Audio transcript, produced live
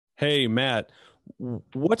Hey, Matt,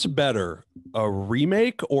 what's better, a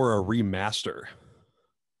remake or a remaster?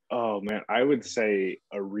 Oh man, I would say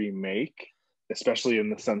a remake, especially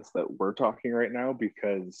in the sense that we're talking right now,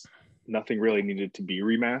 because nothing really needed to be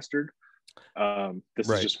remastered. This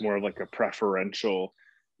is Right, just more of like a preferential,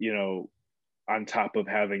 you know, on top of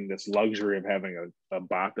having this luxury of having a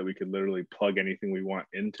bot that we could literally plug anything we want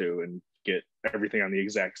into and get everything on the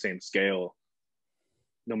exact same scale,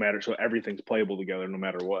 no matter so everything's playable together, no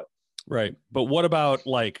matter what. right. But what about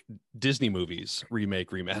like Disney movies,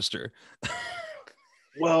 remake, remaster?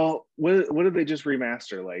 Well, what did they just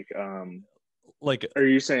remaster? Like, Are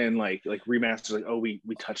you saying like remasters like, oh, we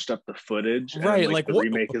touched up the footage, and then right, like like the what?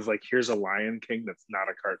 remake is like, here's a Lion King that's not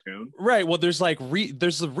a cartoon? Right. Well, there's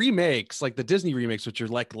the remakes, like the Disney remakes, which are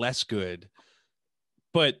like less good.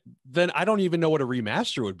 But then I don't even know what a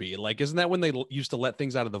remaster would be. Like, isn't that when they used to let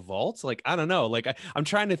things out of the vaults? Like, I don't know. Like, I'm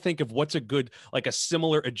trying to think of what's a good, like a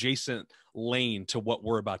similar adjacent lane to what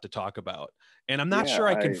we're about to talk about. And I'm not Yeah, sure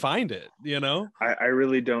I can find it, you know? I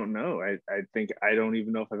really don't know. I think I don't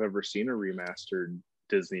even know if I've ever seen a remastered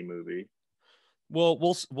Disney movie. Well,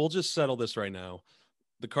 we'll just settle this right now.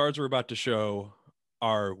 The cards we're about to show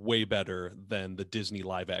are way better than the Disney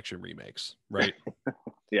live action remakes, right?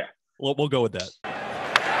 Yeah. We'll go with that.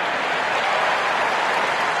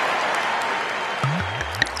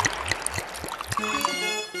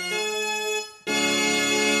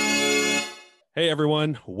 Hey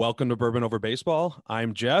everyone, welcome to Bourbon Over Baseball.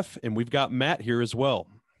 I'm Jeff, and we've got Matt here as well.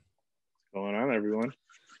 What's going on, everyone?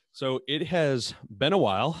 So it has been a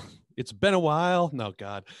while. It's been a while. No,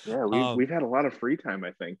 God. Yeah, we've Um, we've had a lot of free time,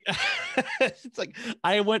 I think. it's like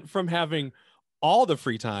I went from having all the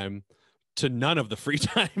free time to none of the free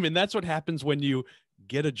time, and that's what happens when you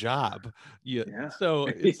get a job. Yeah. Yeah. So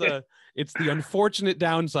it's the unfortunate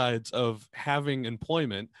downsides of having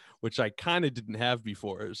employment, which I kind of didn't have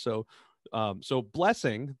before. So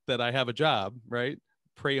blessing that I have a job, right?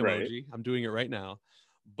 Pray Right. emoji. I'm doing it right now,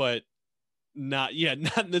 but not yeah,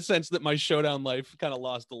 not in the sense that my showdown life kind of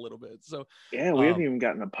lost a little bit. So Yeah, we haven't um even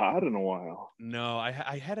gotten a pod in a while. no, I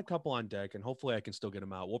had a couple on deck, and hopefully I can still get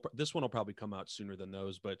them out. This one will probably come out sooner than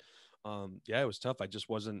those, but yeah, it was tough. I just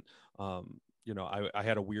wasn't, I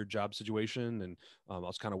had a weird job situation, and I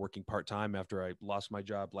was kind of working part time after I lost my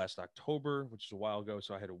job last October, which is a while ago.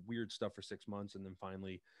 So I had a weird stuff for 6 months, and then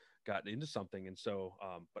finally got into something. And so,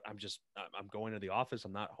 but I'm going to the office.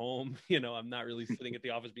 I'm not home. I'm not really sitting at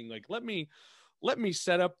the office being like, let me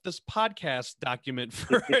set up this podcast document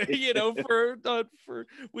for for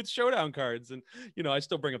with showdown cards. And I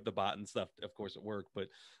still bring up the bot and stuff, of course, at work. But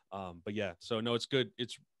yeah, so no, it's good.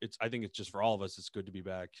 It's I think it's just for all of us, it's good to be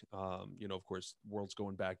back. Of course, world's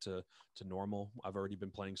going back to normal. I've already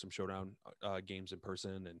been playing some showdown games in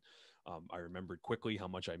person, and I remembered quickly how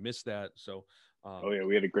much I missed that. So Oh um yeah,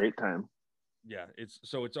 we had a great time. yeah, it's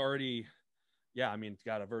already, yeah, I mean,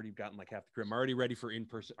 God, I've already gotten like half the crew. I'm already ready for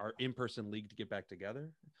our in-person league to get back together.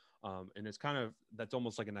 And it's kind of, that's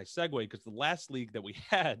almost like a nice segue, because the last league that we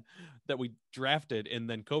had, that we drafted and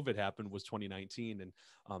then COVID happened, was 2019.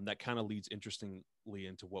 And that kind of leads interestingly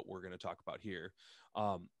into what we're going to talk about here.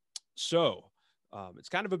 Um, so it's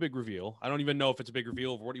kind of a big reveal. I don't even know if it's a big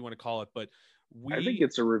reveal or what do you want to call it, but I think we,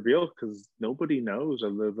 it's a reveal because nobody knows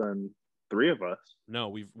other than three of us. no,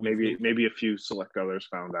 we've Maybe a few select others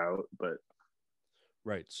found out, but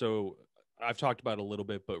right. So I've talked about it a little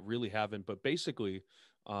bit, but really haven't. But basically,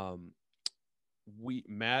 um,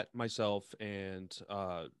 Matt, myself, and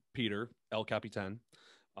Peter El Capitan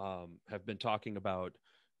have been talking about,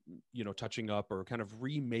 touching up or kind of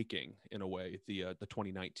remaking in a way the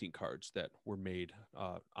 2019 cards that were made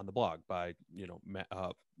on the blog by Matt,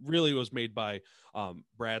 really was made by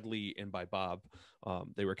Bradley and by Bob.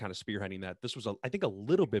 They were kind of spearheading that. This was I think a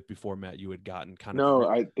little bit before, Matt, you had gotten kind of no,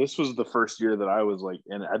 I this was the first year that I was like,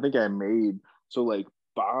 and I think I made so like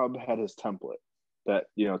Bob had his template that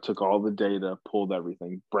took all the data, pulled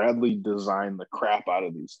everything. Bradley designed the crap out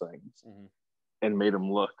of these things Mhm. and made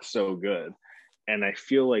them look so good. And I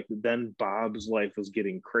feel like then Bob's life was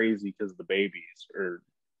getting crazy because of the babies or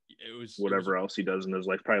It was whatever else he does in his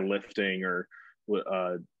life, probably lifting or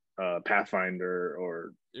Pathfinder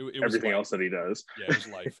or it was everything life. else that he does. Yeah, it was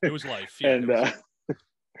life. It was life. Yeah, it and was.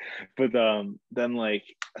 but then like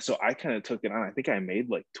so I kind of took it on. I think I made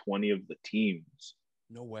like 20 of the teams.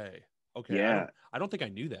 No way. Okay, I don't Yeah. I don't think I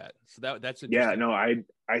knew that. So that's Yeah, interesting. no,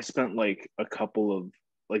 I spent like a couple of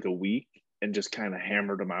like a week and just kind of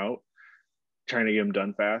hammered them out, trying to get them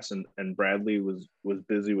done fast. And Bradley was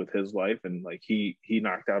busy with his life, and like he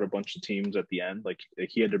knocked out a bunch of teams at the end. Like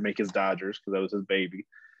he had to make his Dodgers because that was his baby.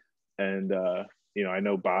 And You know, I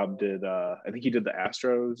know Bob did. I think he did the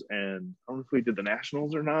Astros, and I don't know if we did the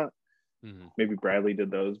Nationals or not. Mm-hmm. Maybe Bradley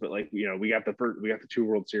did those, but like, you know, we got the two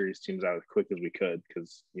World Series teams out as quick as we could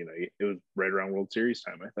because, you know, it was right around World Series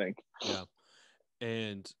time, I think. Yeah.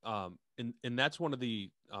 And that's one of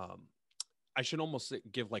the I should almost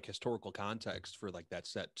give like historical context for like that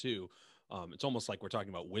set too. It's almost like we're talking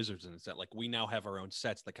about Wizards in a set. Like we now have our own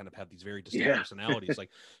sets that kind of have these very distinct personalities.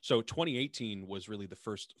 Like, so 2018 was really the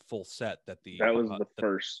first full set that that was the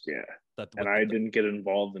first, and I didn't get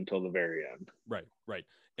involved until the very end. Right.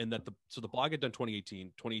 And that the blog had done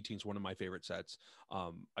 2018. 2018 is one of my favorite sets.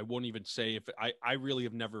 I won't even say if I really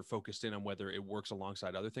have never focused in on whether it works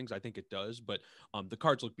alongside other things. I think it does, but the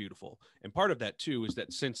cards look beautiful. And part of that too is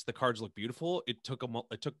that since the cards look beautiful, it took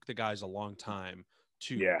the guys a long time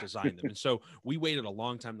to design them. And so we waited a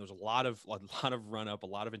long time. There was a lot of run up, a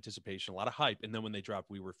lot of anticipation, a lot of hype. And then when they dropped,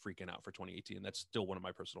 we were freaking out for 2018. And that's still one of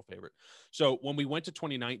my personal favorite. So when we went to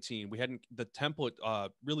 2019, we hadn't the template,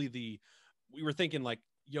 we were thinking like,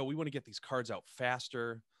 yo, we want to get these cards out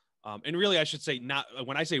faster. And really, I should say not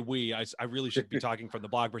when I say we, I really should be talking from the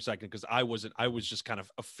blog per second because I was just kind of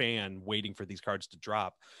a fan waiting for these cards to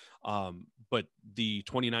drop. But the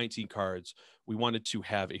 2019 cards, we wanted to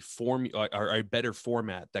have a a better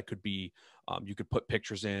format that could be, you could put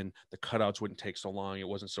pictures in, the cutouts wouldn't take so long. It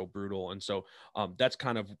wasn't so brutal. And so that's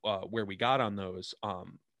kind of where we got on those.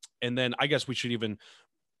 And then I guess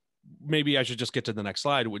maybe I should just get to the next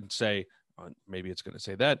slide. It would say, maybe it's going to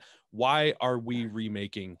say that, why are we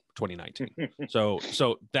remaking 2019? so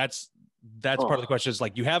that's part of the question is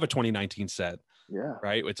like, you have a 2019 set,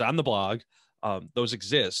 right? It's on the blog. Those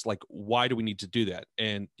exist. Like, why do we need to do that?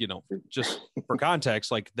 And, you know, just for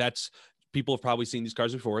context, like people have probably seen these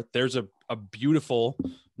cards before. There's a beautiful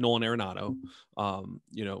Nolan Arenado,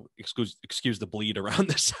 you know, excuse the bleed around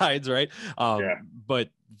the sides, right? But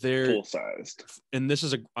they're full sized. And this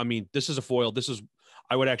is a foil.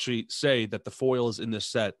 I would actually say that the foils in this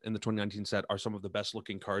set, in the 2019 set, are some of the best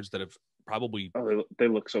looking cards that have probably. Oh, they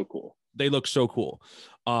look so cool. They look so cool.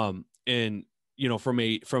 And you know, from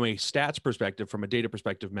a stats perspective, from a data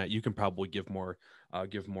perspective, Matt, you can probably give more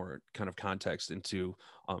kind of context into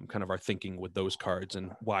kind of our thinking with those cards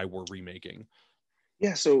and why we're remaking.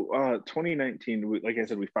 Yeah, so 2019, like I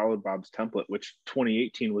said, we followed Bob's template, which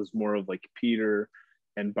 2018 was more of like Peter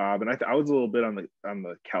and Bob, and I was a little bit on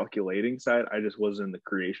the calculating side. I just wasn't in the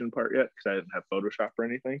creation part yet because I didn't have Photoshop or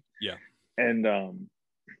anything. Yeah. And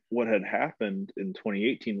what had happened in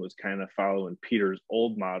 2018 was kind of following Peter's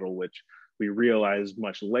old model, which we realized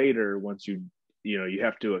much later, once you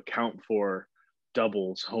have to account for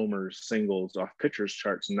doubles, homers, singles off pitchers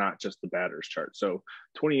charts, not just the batters chart. So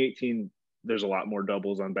 2018, there's a lot more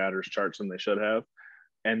doubles on batters charts than they should have.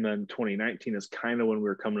 And then 2019 is kind of when we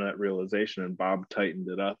were coming to that realization, and Bob tightened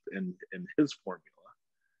it up in his formula.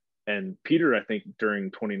 And Peter, I think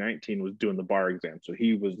during 2019 was doing the bar exam, so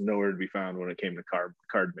he was nowhere to be found when it came to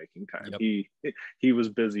card making time. Yep. He was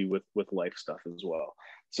busy with life stuff as well.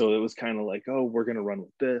 So it was kind of like, oh, we're gonna run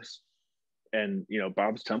with this. And you know,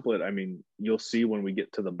 Bob's template, I mean, you'll see when we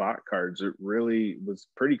get to the bot cards, it really was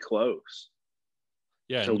pretty close.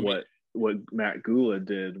 Yeah. To what Matt Gula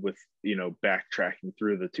did with, you know, backtracking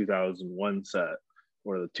through the 2001 set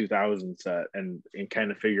or the 2000 set and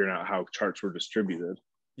kind of figuring out how charts were distributed.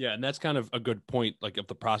 Yeah, and that's kind of a good point, like of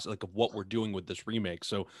the process, like of what we're doing with this remake.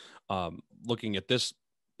 So looking at this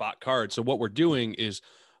bot card, so what we're doing is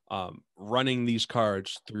running these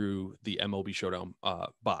cards through the MLB Showdown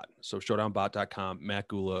bot. So showdownbot.com, Matt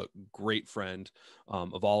Gula, great friend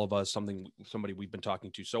of all of us, somebody we've been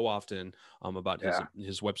talking to so often about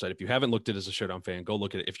his website. If you haven't looked at it as a Showdown fan, go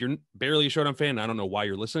look at it. If you're barely a Showdown fan, I don't know why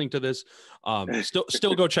you're listening to this.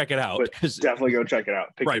 Still go check it out. Definitely go check it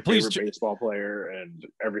out. Pick right, your favorite baseball player and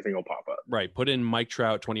everything will pop up. Right. Put in Mike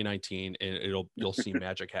Trout 2019 and you'll see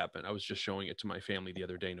magic happen. I was just showing it to my family the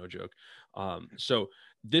other day, no joke.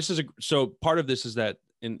 So part of this is that,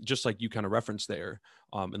 and just like you kind of referenced there,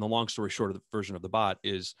 and the long story short of the version of the bot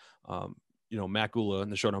is, you know, Matt Gula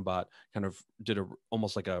and the Showdown bot kind of did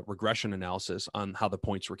almost like a regression analysis on how the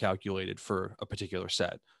points were calculated for a particular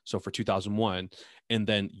set. So for 2001, and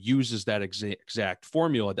then uses that exact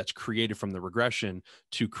formula that's created from the regression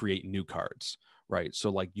to create new cards. Right. So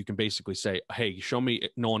like you can basically say, hey, show me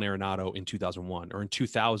Nolan Arenado in 2001 or in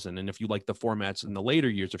 2000. And if you like the formats in the later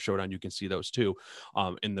years of Showdown, you can see those too.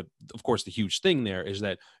 And of course, the huge thing there is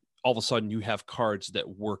that all of a sudden you have cards that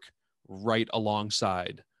work right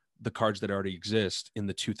alongside the cards that already exist in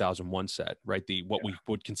the 2001 set, right? What we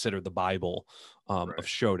would consider the Bible of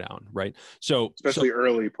Showdown, right? So especially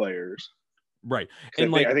early players. Right.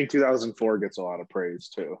 And I think 2004 gets a lot of praise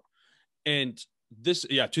too. And this,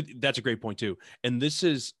 yeah, that's a great point too. And this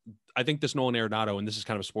is, I think this Nolan Arenado, and this is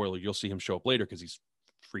kind of a spoiler, you'll see him show up later because he's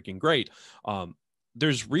freaking great.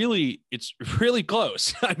 There's really, it's really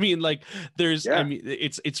close. I mean, like I mean,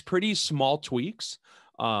 it's pretty small tweaks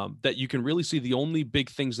that you can really see. The only big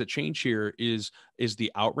things that change here is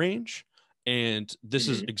the outrange. And this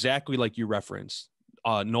is exactly like you referenced.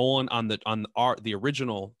 Nolan on the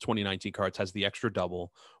original 2019 cards has the extra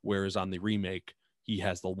double, whereas on the remake, he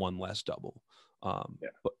has the one less double.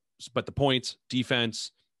 But the points,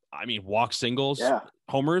 defense, I mean, walk singles,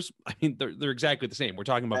 homers, I mean, they're exactly the same. We're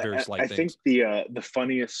talking about very slight things. I think the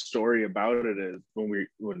funniest story about it is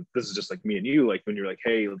when this is just like me and you, like when you're like,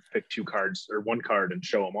 hey, let's pick two cards or one card and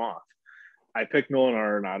show them off. I picked Nolan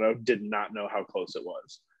Arenado, did not know how close it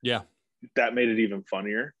was. Yeah. That made it even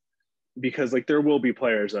funnier because like there will be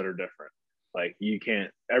players that are different. Like you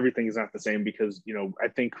can't, everything is not the same because, you know, I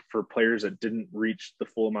think for players that didn't reach the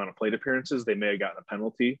full amount of plate appearances, they may have gotten a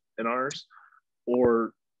penalty in ours,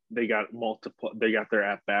 or they got their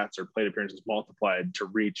at bats or plate appearances multiplied to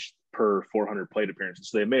reach per 400 plate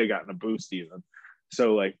appearances. So they may have gotten a boost even.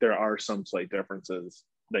 So like there are some slight differences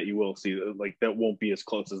that you will see, like that won't be as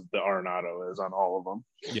close as the Arenado is on all of them.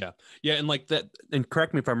 Yeah. And like that, and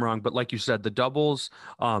correct me if I'm wrong, but like you said, the doubles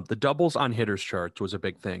on hitters charts was a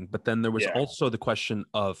big thing, but then there was also the question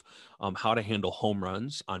of how to handle home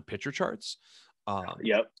runs on pitcher charts.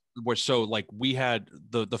 Where so like we had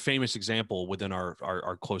the famous example within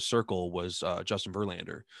our close circle was Justin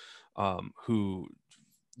Verlander, who,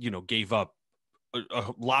 you know, gave up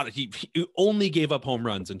a lot of, he only gave up home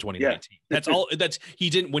runs in 2019. That's all. He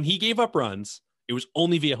didn't, when he gave up runs, it was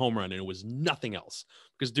only via home run and it was nothing else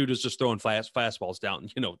because dude was just throwing fastballs down,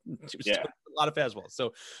 you know, a lot of fastballs.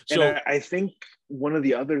 So I think one of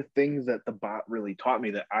the other things that the bot really taught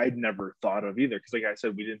me that I'd never thought of either, because like I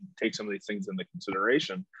said, we didn't take some of these things into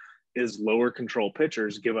consideration, is lower control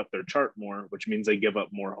pitchers give up their chart more, which means they give up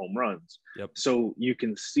more home runs. So you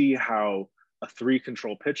can see how a 3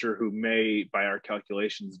 control pitcher who may, by our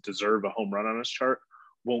calculations, deserve a home run on his chart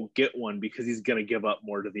won't get one because he's going to give up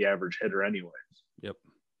more to the average hitter anyways.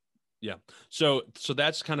 Yeah. So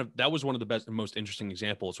that's that was one of the best and most interesting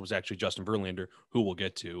examples was actually Justin Verlander, who we'll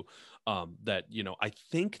get to, that, you know, I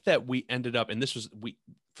think that we ended up, and this was,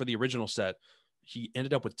 for the original set, he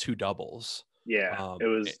ended up with 2 doubles.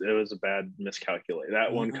 It was a bad miscalculate.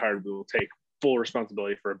 That one card we will take full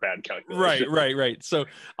responsibility for a bad calculation. Right. So,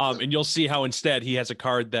 and you'll see how instead he has a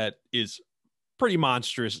card that is pretty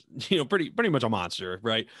monstrous, you know, pretty much a monster,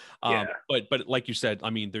 right? But like you said, I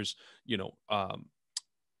mean, there's, you know,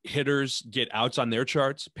 hitters get outs on their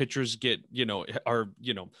charts, pitchers get, you know,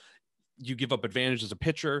 you give up advantage as a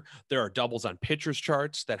pitcher. There are doubles on pitchers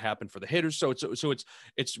charts that happen for the hitters. So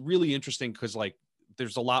it's really interesting because like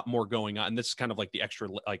there's a lot more going on. And this is kind of like the extra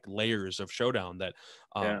like layers of Showdown that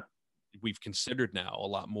we've considered now a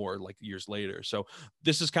lot more like years later. So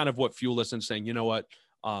this is kind of what fueled us in saying, you know what,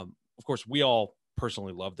 of course we all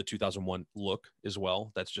personally love the 2001 look as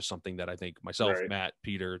well. That's just something that I think myself, Matt,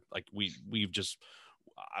 Peter, like we've just,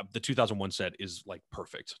 the 2001 set is like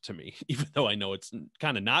perfect to me, even though I know it's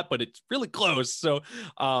kind of not, but it's really close. So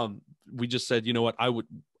we just said, you know what,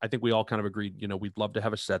 I think we all kind of agreed, you know, we'd love to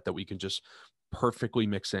have a set that we can just perfectly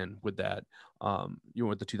mix in with that, you know,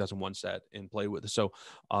 with the 2001 set and play with. So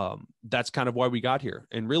that's kind of why we got here.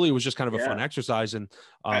 And really it was just kind of a fun exercise. And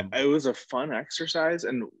it was a fun exercise.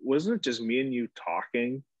 And wasn't it just me and you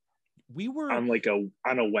talking? We were on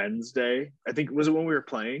a Wednesday. I think, was it when we were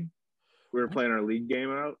playing? We were playing our league game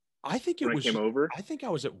out. I think it was. Came over. I think I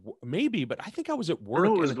was at maybe, but I think I was at work.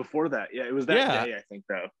 No, it was before that. Yeah, it was that day. I think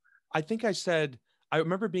though. I think I said. I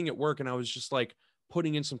remember being at work and I was just like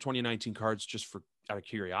putting in some 2019 cards just for out of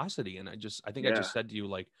curiosity, and I think I just said to you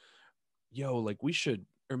like, "Yo, like we should,"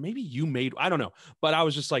 or maybe you made. I don't know, but I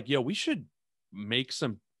was just like, "Yo, we should make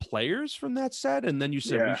some players from that set," and then you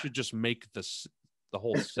said we should just make the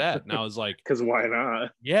whole set. And I was like, because why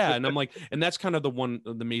not? Yeah. And I'm like, and that's kind of one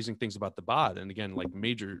of the amazing things about the bot. And again, like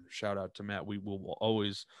major shout out to Matt. We will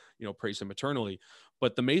always, you know, praise him eternally.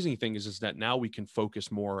 But the amazing thing is that now we can focus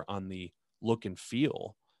more on the look and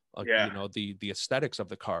feel, you know, the aesthetics of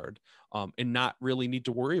the card, and not really need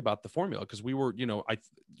to worry about the formula. Cause we were,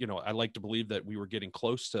 I like to believe that we were getting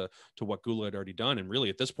close to what Gula had already done. And really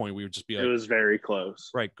at this point we would just be like, it was very close.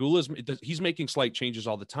 Right. He's making slight changes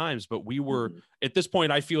all the times, but we were at this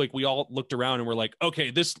point, I feel like we all looked around and we're like,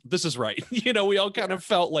 okay, this is right. You know, we all kind of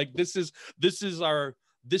felt like this is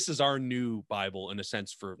our new Bible in a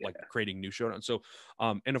sense for like creating new Showdown. So,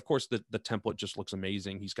 and of course the template just looks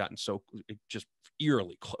amazing. He's gotten just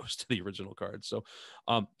eerily close to the original card. So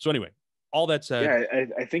anyway, all that said, Yeah,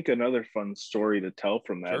 I think another fun story to tell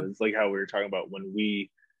from that sure. is like how we were talking about when we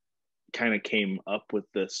kind of came up with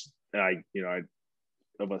this.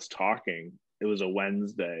 Of us talking, it was a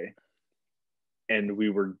Wednesday, and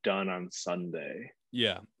we were done on Sunday.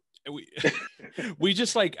 Yeah. We we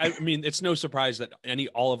just like, I mean, it's no surprise that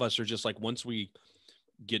all of us are just like, once we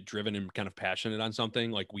get driven and kind of passionate on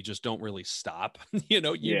something, like we just don't really stop.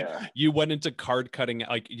 Yeah, You went into card cutting,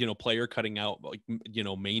 like, player cutting out, like,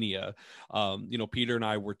 mania. Peter and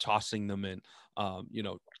I were tossing them in,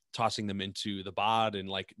 tossing them into the bot, and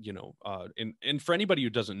like, and for anybody who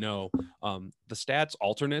doesn't know, the stats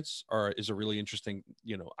alternates is a really interesting,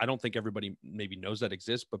 I don't think everybody maybe knows that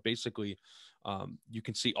exists, but basically, you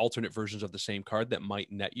can see alternate versions of the same card that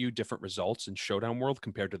might net you different results in Showdown World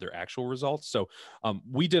compared to their actual results. So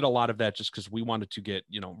we did a lot of that just because we wanted to get,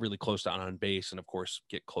 really close to on base, and of course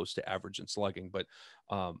get close to average and slugging. But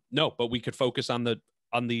no, but we could focus on the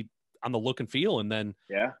look and feel, and then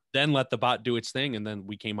yeah, let the bot do its thing. And then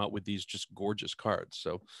we came out with these just gorgeous cards.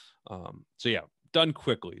 So yeah, done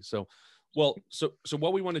quickly. So what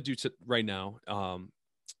we want to do right now, and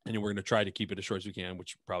we're going to try to keep it as short as we can,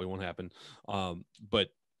 which probably won't happen. But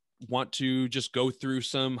want to just go through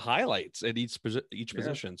some highlights at each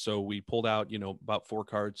position. So we pulled out, about 4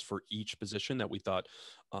 cards for each position that we thought,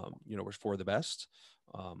 were for the best.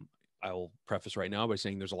 I'll preface right now by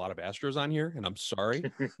saying there's a lot of Astros on here, and I'm sorry.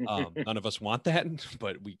 None of us want that,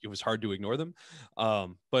 but it was hard to ignore them.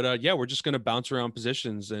 Yeah, we're just going to bounce around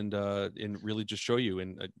positions and really just show you.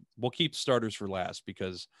 And we'll keep starters for last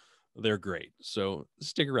because they're great. So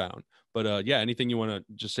stick around. But yeah, anything you want to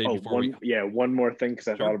just say before one more thing, because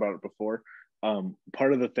I Sure. thought about it before.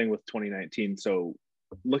 Part of the thing with 2019, so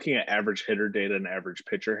looking at average hitter data and average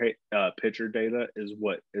pitcher data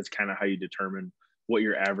is kind of how you determine what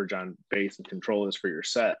your average on base and control is for your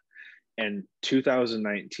set. And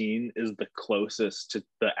 2019 is the closest to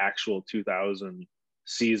the actual 2000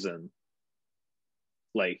 season,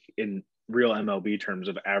 like in real MLB terms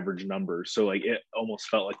of average numbers. So like it almost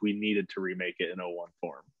felt like we needed to remake it in 01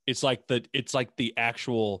 form. It's like the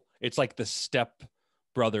step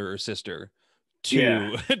brother or sister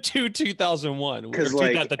to to 2001 or Because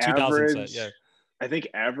like the 2000 set. Yeah. average, I think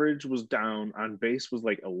average was down, on base was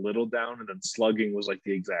like a little down, and then slugging was like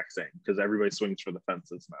the exact same because everybody swings for the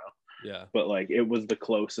fences now. Yeah. But like it was the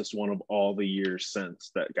closest one of all the years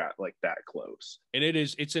since that got like that close. And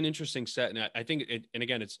it's an interesting set. And I think and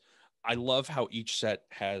again, I love how each set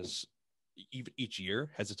has, each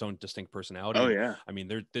year has its own distinct personality. Oh yeah. I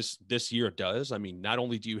mean, this year it does. I mean, not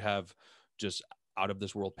only do you have just out of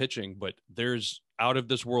this world pitching, but there's out of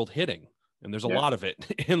this world hitting, and there's a lot of it.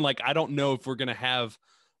 And like, I don't know if we're going to have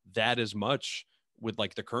that as much with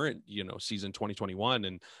like the current, season 2021.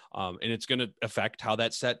 And it's going to affect how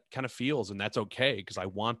that set kind of feels. And that's okay, because I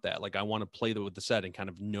want that. Like, I want to play with the set and kind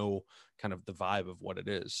of know kind of the vibe of what it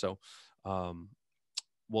is. So,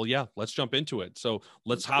 well, yeah, let's jump into it. So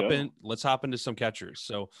let's hop into some catchers.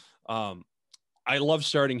 So I love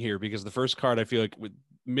starting here because the first card, I feel like with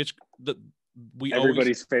Mitch,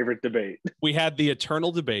 everybody's favorite debate. We had the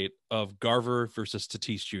eternal debate of Garver versus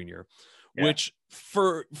Tatis Jr., which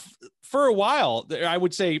for a while, I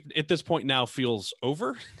would say at this point now feels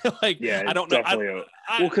over. Like, yeah, I don't know.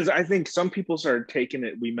 Well, because I think some people started taking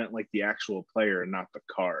it, we meant like the actual player and not the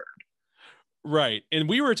card. Right. And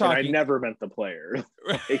we were talking, and I never meant the player.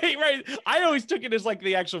 Right. I always took it as like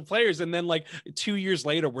the actual players. And then like 2 years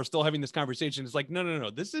later, we're still having this conversation. It's like,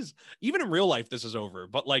 no. This is, even in real life, this is over.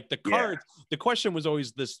 But like the cards, the question was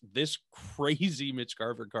always this crazy Mitch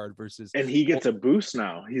Garver card versus. And he gets a boost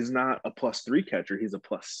now. He's not a +3 catcher. He's a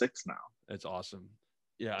 +6 now. That's awesome.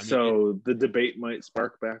 Yeah. I mean, the debate might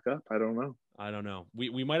spark back up. I don't know. I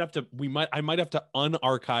might have to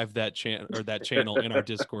unarchive that channel in our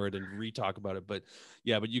Discord and re-talk about it. But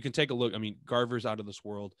yeah, but you can take a look. I mean, Garver's out of this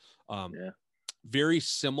world. Very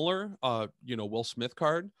similar, Will Smith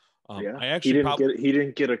card. I actually he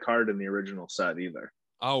didn't get a card in the original set either.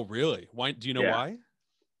 Oh, really? Why? Do you know why?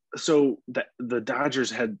 So the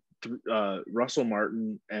Dodgers had Russell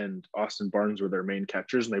Martin and Austin Barnes were their main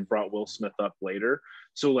catchers, and they brought Will Smith up later.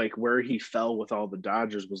 So like where he fell with all the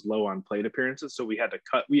Dodgers was low on plate appearances. So we had to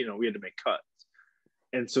cut, we had to make cuts.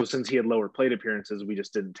 And so since he had lower plate appearances, we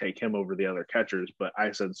just didn't take him over the other catchers. But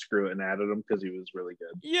I said screw it and added him because he was really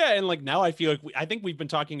good. Yeah, and like now I feel like I think we've been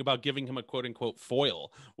talking about giving him a quote unquote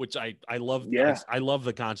foil, which I love. Yeah, I love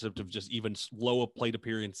the concept of just even low plate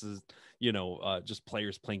appearances. Just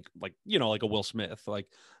players playing like like a Will Smith, like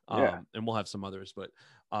and we'll have some others, but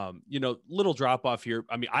little drop off here.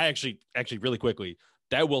 I mean, I actually really quickly,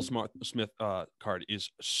 that Will Smith card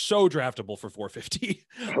is so draftable for 450.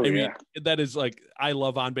 Oh I mean, yeah, that is like, I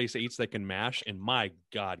love on base eights that can mash, and my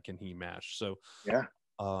God, can he mash? So, yeah.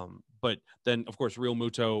 but then of course, Real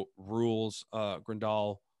Muto rules,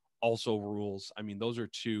 Grandal also rules. I mean, those are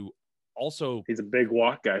two also. He's a big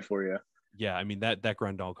walk guy for you. Yeah, I mean that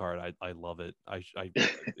Grandal card, I love it.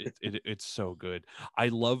 It's so good. I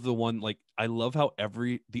love the one, like, I love how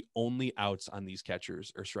the only outs on these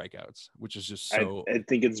catchers are strikeouts, which is just so. I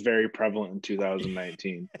think it's very prevalent in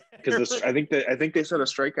 2019 because I think they set a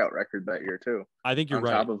strikeout record that year too, I think you're on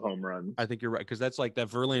right. top of home runs. I think you're right, because that's like that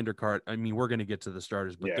Verlander card. I mean, we're going to get to the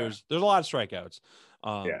starters, but Yeah, there's a lot of strikeouts.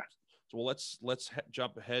 yeah, So let's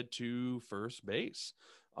jump ahead to first base.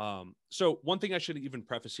 So one thing I should even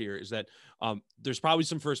preface here is that there's probably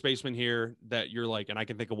some first basemen here that you're like, and I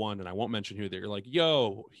can think of one, and I won't mention who, that you're like,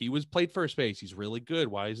 yo, he played first base. He's really good.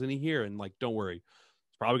 Why isn't he here? And like, don't worry,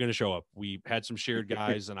 it's probably going to show up. We had some shared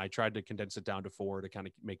guys, and I tried to condense it down to 4 to kind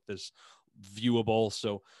of make this viewable.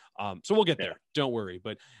 So we'll get there. Don't worry.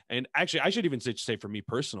 But, and actually, I should even say for me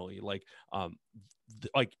personally, like,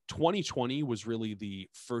 like 2020 was really the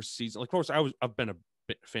first season. Like, of course, I've been a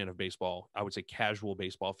fan of baseball. I would say casual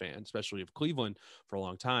baseball fan, especially of Cleveland, for a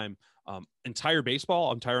long time. Entire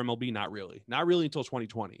MLB, not really until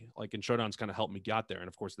 2020. Like, in Showdown's kind of helped me get there. And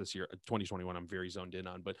of course, this year, 2021, I'm very zoned in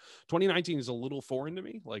on. But 2019 is a little foreign to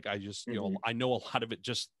me. Like, I just, I know a lot of it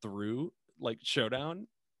just through like Showdown,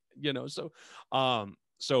 So,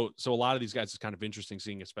 so a lot of these guys is kind of interesting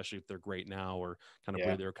seeing, especially if they're great now, or kind of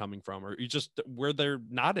where they're coming from, or you just where they're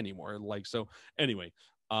not anymore. Like, so anyway,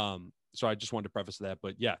 so I just wanted to preface that,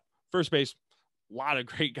 but yeah, first base, a lot of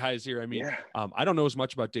great guys here. I mean, I don't know as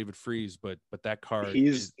much about David Freese, but that card,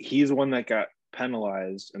 he's one that got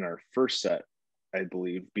penalized in our first set, I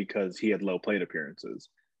believe, because he had low plate appearances.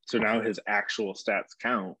 So now his actual stats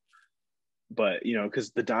count. But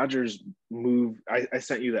because the Dodgers I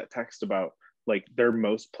sent you that text about, like, their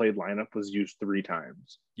most played lineup was used 3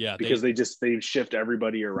 times. Yeah, because they shift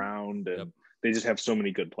everybody around, and they just have so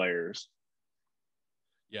many good players.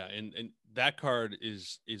 Yeah, and that card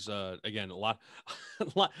is again a lot.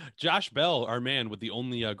 Josh Bell, our man, with the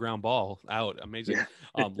only ground ball out, amazing.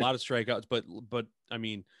 A lot of strikeouts, but I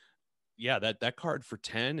mean, yeah, that card for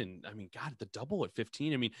 10, and I mean, God, the double at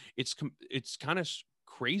 15. I mean, it's kind of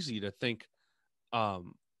crazy to think.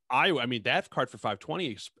 I mean, that card for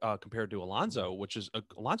 520 compared to Alonso, which is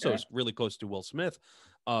Alonso is really close to Will Smith,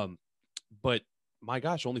 but my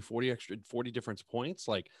gosh, only 40 difference points.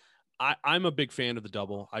 Like, I'm a big fan of the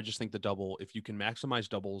double. I just think the double, if you can maximize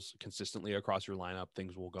doubles consistently across your lineup,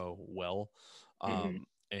 things will go well.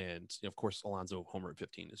 And of course, Alonso homer at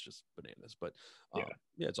 15 is just bananas. But yeah,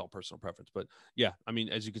 it's all personal preference. But yeah, I mean,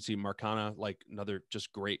 as you can see, Marcana, like, another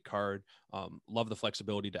just great card. Love the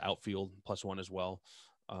flexibility to outfield +1 as well.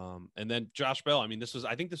 And then Josh Bell, I mean,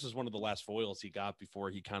 I think this is one of the last foils he got before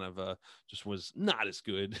he kind of just was not as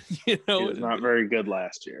good. He was not very good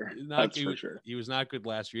last year. That's for sure. He was not good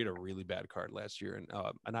last year. He had a really bad card last year,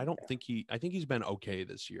 and I don't think I think he's been okay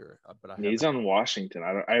this year. But he's on Washington.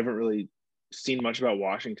 I haven't really seen much about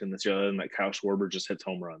Washington this year, other than that Kyle Schwarber just hits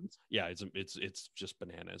home runs. Yeah, it's just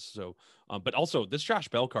bananas. So, but also this Josh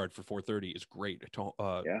Bell card for 430 is great.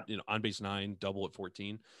 On base 9, double at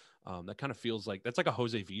 14. That kind of feels like that's like a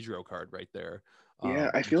Jose Vidro card right there.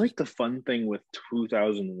 Yeah, I feel like the fun thing with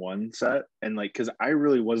 2001 set, and like, because I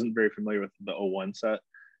really wasn't very familiar with the 01 set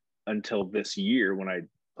until this year when I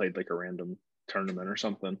played like a random tournament or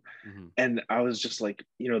something. And I was just like,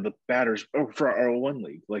 the batters, for our 01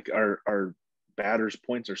 league, like our batters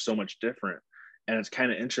points are so much different. And it's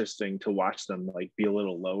kind of interesting to watch them like be a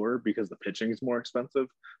little lower because the pitching is more expensive,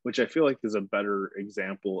 which I feel like is a better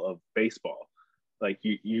example of baseball. Like,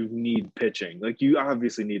 you need pitching. Like, you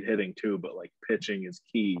obviously need hitting too, but like pitching is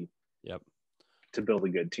key. To build a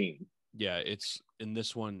good team. Yeah, it's in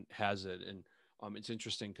this one has it, and it's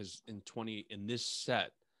interesting because in this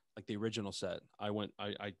set, like the original set,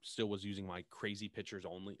 I still was using my crazy pitchers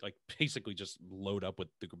only, like basically just load up with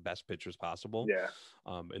the best pitchers possible. Yeah.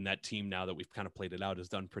 And that team, now that we've kind of played it out, has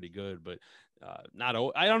done pretty good, but I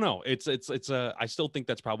don't know. It's I still think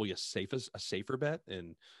that's probably a safer bet,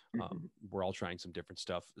 and we're all trying some different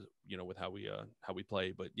stuff, with how we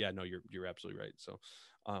play. But yeah, no, you're absolutely right. So,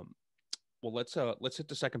 well, let's hit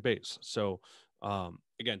the second base. So,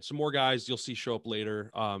 again, some more guys you'll see show up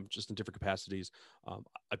later, just in different capacities.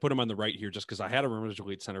 I put him on the right here just because I had him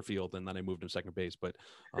originally at center field, and then I moved him second base. But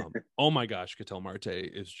oh my gosh, Ketel Marte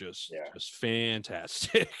is just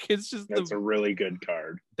fantastic. That's a really good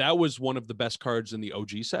card. That was one of the best cards in the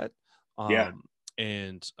OG set.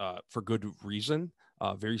 And for good reason.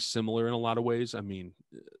 very similar in a lot of ways. I mean,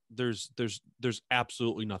 there's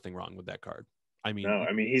absolutely nothing wrong with that card. I No, mean,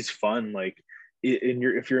 I mean he's fun. Like in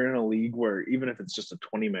your if you're in a league where even if it's just a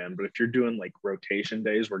 20 man, but if you're doing like rotation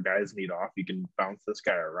days where guys need off, you can bounce this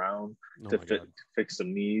guy around oh to my God. fix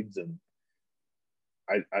some needs. And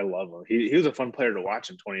I love him. He was a fun player to watch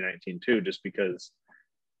in 2019 too, just because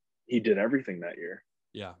he did everything that year.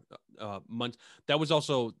 Yeah. Months. This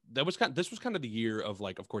was kind of the year of,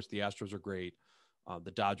 like, of course the Astros are great.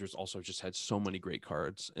 The Dodgers also just had so many great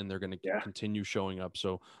cards, and they're going to Yeah. continue showing up.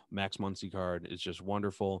 So Max Muncy card is just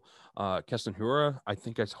wonderful. Keston Hura, I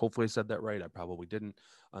think hopefully I said that right. I probably didn't.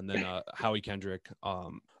 And then Howie Kendrick.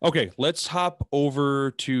 Okay, let's hop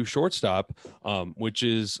over to shortstop, which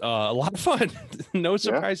is a lot of fun. No Yeah.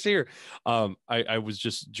 surprise here. I was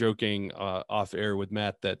just joking off air with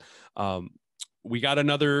Matt that we got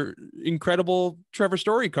another incredible Trevor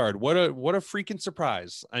Story card. What a freaking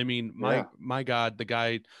surprise. I mean, my God, the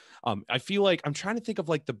guy, I feel like I'm trying to think of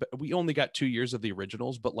like we only got 2 years of the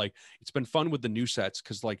originals, but like it's been fun with the new sets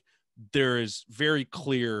because like there is very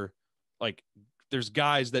clear, like there's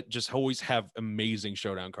guys that just always have amazing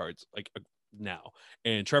showdown cards like now.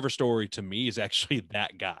 And Trevor Story to me is actually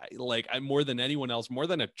that guy. Like I more than anyone else, more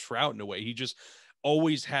than a Trout in a way. He just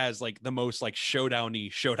always has like the most like showdown-y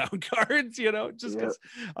showdown cards, you know, just because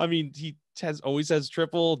I mean he always has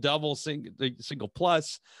triple, double, single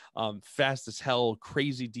plus, fast as hell,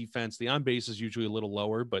 crazy defense. The on base is usually a little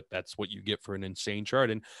lower, but that's what you get for an insane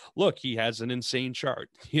chart. And look, he has an insane chart,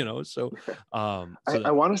 you know. So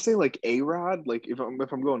I want to say like A-Rod, like if I'm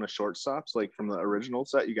going to shortstops, like from the original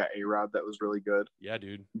set, you got A-Rod that was really good. Yeah,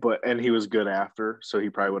 dude. And he was good after, so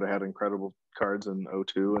he probably would have had incredible cards in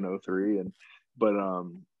 02 and 03. But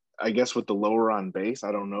I guess with the lower on base,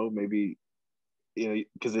 I don't know, maybe, you know,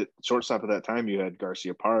 because at shortstop at that time you had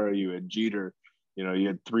Garcia Parra, you had Jeter, you know, you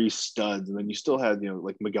had 3 studs, and then you still had, you know,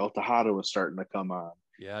 like Miguel Tejada was starting to come on.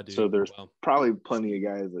 Yeah, dude. So there's probably plenty of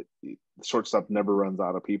guys that shortstop never runs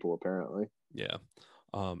out of people apparently. Yeah.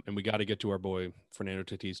 And we got to get to our boy Fernando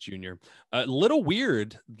Tatis Jr. A little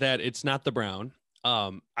weird that it's not the brown.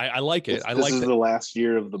 I like it. This is the last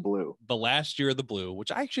year of the blue. The last year of the blue,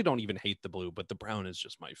 which I actually don't even hate the blue, but the brown is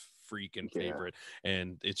just my freaking favorite,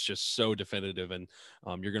 and it's just so definitive. And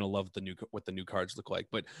you're gonna love what the new cards look like.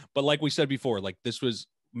 But like we said before, like this was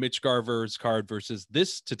Mitch Garver's card versus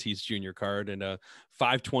this Tatis Jr. card, and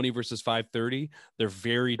 520 versus 530. They're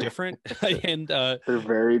very different, and they're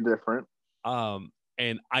very different.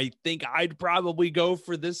 And I think I'd probably go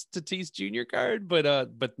for this Tatis Jr. card,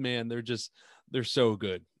 but man, they're so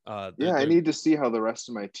good. I need to see how the rest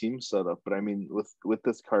of my team's set up. But I mean, with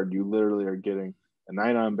this card, you literally are getting a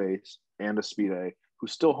 9 on base and a speed A who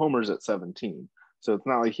still homers at 17. So it's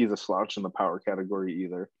not like he's a slouch in the power category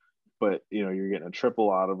either. But you know, you're getting a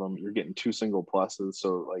triple out of him. You're getting 2 single pluses.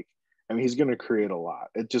 So like, I mean, he's going to create a lot.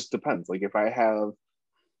 It just depends. Like if I have,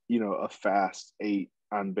 you know, a fast 8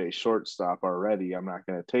 on base shortstop already, I'm not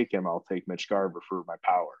going to take him. I'll take Mitch Garver for my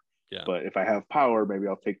power. Yeah. But if I have power, maybe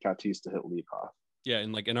I'll take Tatis to hit leadoff. Yeah,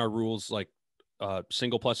 and like in our rules, like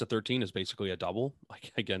single plus a 13 is basically a double,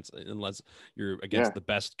 like unless you're against the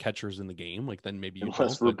best catchers in the game, like then maybe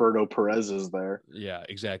unless Roberto Perez is there. Yeah,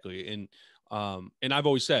 exactly. And I've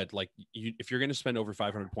always said, like, if you're going to spend over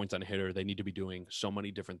 500 points on a hitter, they need to be doing so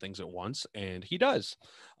many different things at once, and he does.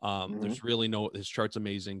 There's really his chart's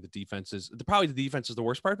amazing. The defense is the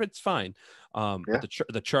worst part, but it's fine. But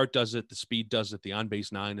the chart does it. The speed does it. The on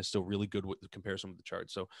base 9 is still really good with the comparison with the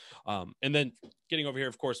chart. So, and then getting over here,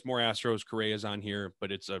 of course, more Astros. Correa's on here,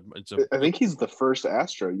 but it's a. I think he's the first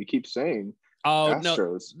Astro. You keep saying. Oh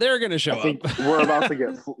Astros. No, they're gonna show I think up.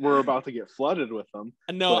 we're about to get flooded with them.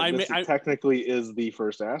 No, I technically is the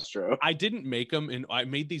first Astro. I didn't make them, and I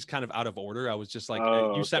made these kind of out of order. I was just like,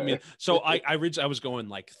 you sent me. So I was going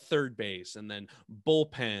like third base, and then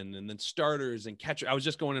bullpen, and then starters and catcher. I was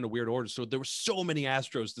just going in a weird order. So there were so many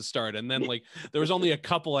Astros to start, and then like there was only a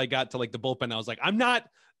couple I got to like the bullpen. I was like, I'm not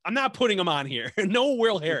putting them on here. No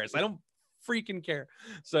Will Harris. I don't freaking care.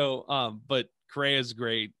 So, but Correa's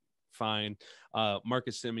great. Fine.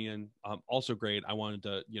 Marcus Semien, also great. I wanted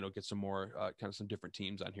to, get some more kind of some different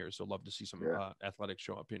teams on here. So love to see some athletics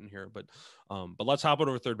show up in here. But let's hop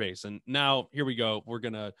over third base. And now here we go. We're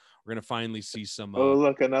gonna finally see some. Oh,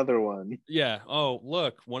 look, another one. Yeah. Oh,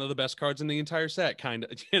 look, one of the best cards in the entire set. Kind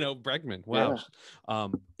of, Bregman. Wow. Yeah.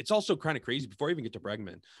 It's also kind of crazy. Before I even get to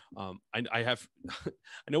Bregman, I have,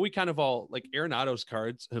 I know we kind of all like Arenado's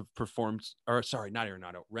cards have performed. Or sorry, not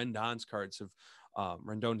Arenado. Rendon's cards have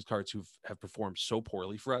Rendon's cards have performed so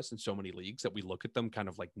poorly for us in so many leagues that we look at them kind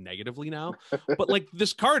of like negatively now. But like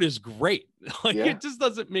this card is great. Like Yeah. it just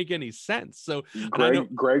doesn't make any sense. So and I know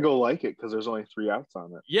Greg will like it because there's only 3 outs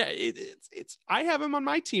on it. yeah, it's I have him on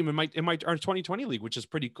my team in my our 2020 league, which is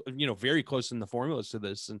pretty very close in the formulas to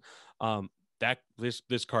this, and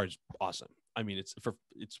this card's awesome. I mean,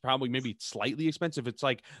 it's probably maybe slightly expensive. It's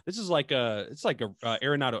like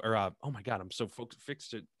Arenado or oh my god, I'm so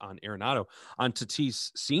fixed on Arenado on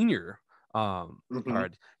Tatis Senior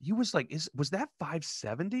card. He was like, was that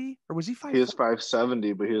 570 or was he 5? He is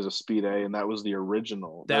 570, but he was a speed A, and that was the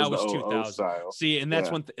original. That was was the 2000 style. See, and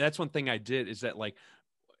that's one thing I did is that like,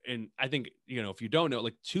 and I think if you don't know,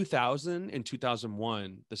 like 2000 and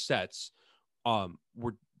 2001 the sets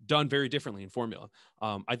were done very differently in formula.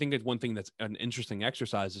 I think that one thing that's an interesting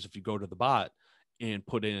exercise is if you go to the bot and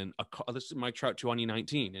put in this is Mike Trout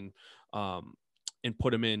 2019 and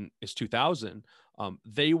put him in as 2000.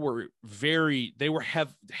 They were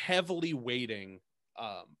heavily weighting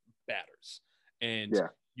batters, and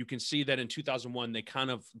you can see that in 2001 they kind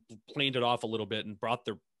of planed it off a little bit and brought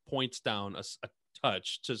their points down a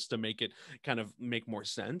touch just to make it kind of make more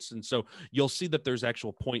sense. And so you'll see that there's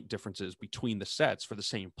actual point differences between the sets for the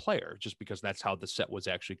same player, just because that's how the set was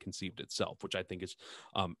actually conceived itself, which I think is,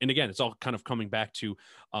 and again, it's all kind of coming back to,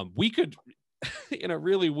 we could, in a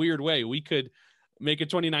really weird way, we could make a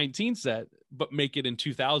 2019 set, but make it in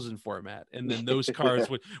 2000 format. And then those cards,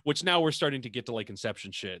 which now we're starting to get to like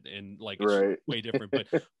Inception shit and like, it's way different,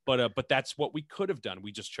 but that's what we could have done.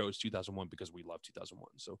 We just chose 2001 because we love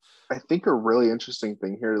 2001. So I think a really interesting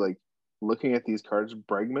thing here, like looking at these cards,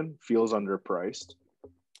 Bregman feels underpriced.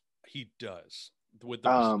 He does with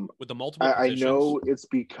the multiple I positions. know it's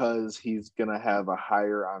because he's going to have a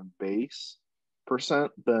higher on base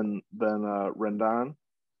percent than Rendon.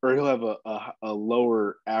 Or he'll have a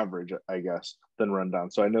lower average, I guess, than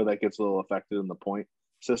Rendon. So I know that gets a little affected in the point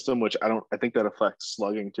system, which I think that affects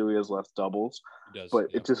slugging too. He has less doubles. It does, but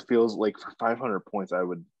it just feels like for 500 points, I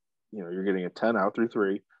would, you're getting a 10 out through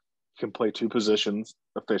 3. You can play 2 positions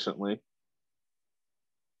efficiently.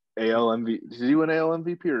 AL MVP. Did he win AL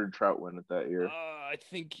MVP or did Trout win it that year? I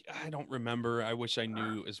don't remember. I wish I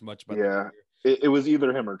knew as much about that year. It was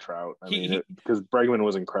either him or Trout. Because Bregman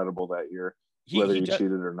was incredible that year. Whether he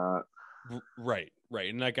cheated or not, right,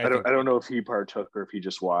 and like I don't know if he partook or if he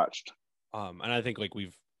just watched. And I think like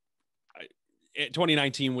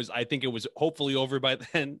 2019 was, I think it was hopefully over by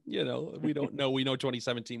then. We don't know. We know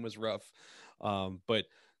 2017 was rough, but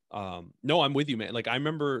no, I'm with you, man. Like I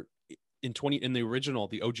remember in the original,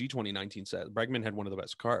 the OG 2019 set, Bregman had one of the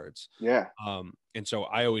best cards. Yeah. And so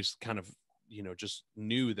I always kind of just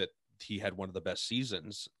knew that he had one of the best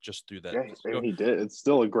seasons just through that. Yeah, he did. It's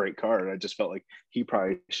still a great card. I just felt like he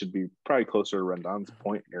should be closer to Rendon's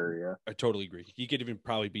point area. I totally agree. He could even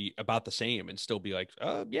probably be about the same and still be like,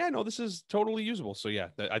 yeah, no, this is totally usable. So yeah,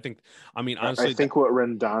 honestly, I think what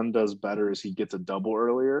Rendon does better is he gets a double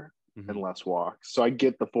earlier and less walks. So I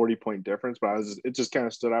get the 40-point difference, but it just kind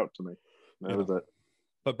of stood out to me. That was it.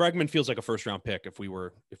 But Bregman feels like a first round pick if we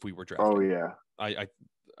were drafting. Oh yeah.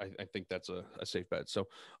 I think that's a safe bet. So,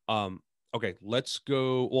 okay, let's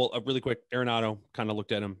go. Well, really quick, Arenado, kind of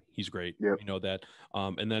looked at him. He's great. Yep. You know that.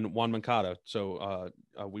 And then Juan Moncada. So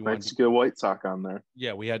we wanted to get a White Sox on there.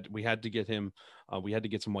 Yeah, we had to get him. We had to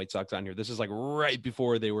get some White Sox on here. This is like right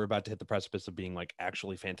before they were about to hit the precipice of being like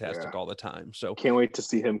actually fantastic all the time. So can't wait to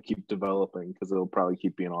see him keep developing because it'll probably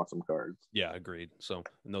keep being awesome cards. Yeah, agreed. So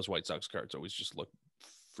and those White Sox cards always just look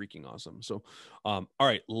freaking awesome. So all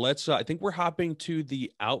right, let's I think we're hopping to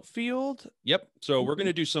the outfield. Yep. So we're going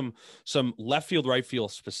to do some left field, right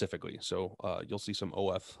field specifically. So you'll see some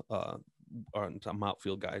OF on some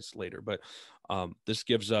outfield guys later, but this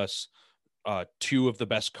gives us 2 of the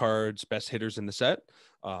best cards, best hitters in the set.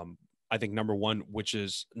 I think number one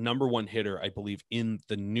hitter, I believe, in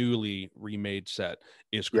the newly remade set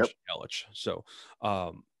is Christian Yelich. So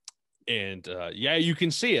yeah, you can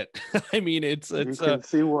see it. I mean, you can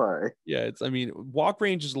see why. Yeah, walk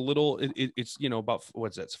range is a little. It's about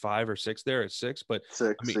what's that? It's 5 or 6 there. It's 6, but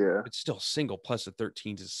 6. It's still single plus a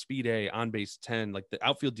 13 to speed A, on base 10. Like the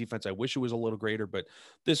outfield defense, I wish it was a little greater, but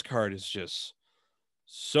this card is just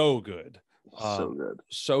so good. So good.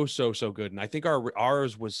 So good. And I think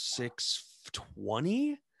ours was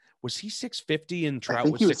 620. Was he 650 and Trout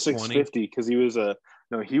was 650 because he was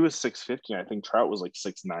 650. I think Trout was like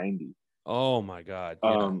 690. Oh my God.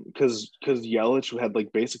 Because Yelich had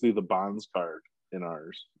like basically the Bonds card in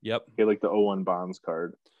ours. Yep. He had like the 01 Bonds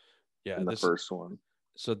card. Yeah. In the first one.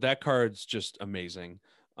 So that card's just amazing.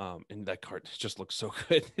 And that card just looks so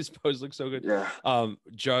good. His pose looks so good. Yeah.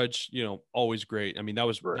 Judge, always great. I mean, that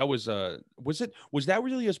was Right. that was that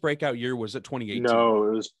really his breakout year? Was it 2018? No,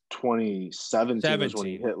 it was 2017 was when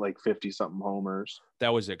he 17. hit like 50 something homers.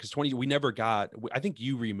 That was it. Because 20, we never got. I think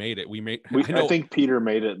you remade it. We made. I I know. think Peter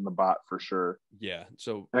made it in the bot for sure. Yeah.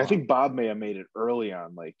 So And I think Bob may have made it early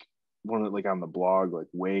on, like one of like on the blog, like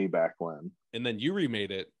way back when. and then you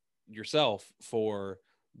remade it yourself for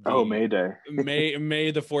Oh, the Mayday.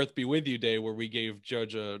 May the 4th be with you day, where we gave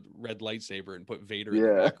Judge a red lightsaber and put Vader in the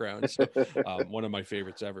Yeah. background. So one of my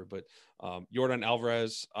favorites ever. But Yordan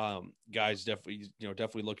Alvarez, guys,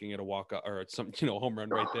 definitely looking at a walk or some home run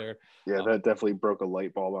right there. Yeah, that definitely broke a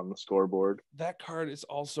light bulb on the scoreboard. That card is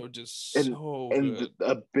also just And so and good.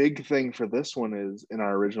 a big thing for this one is in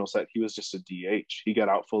our original set, he was just a DH. He got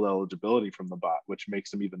outfield eligibility from the bot, which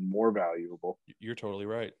makes him even more valuable. You're totally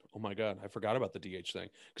right. Oh my God, I forgot about the DH thing,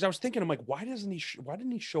 because I was thinking, I'm like, why didn't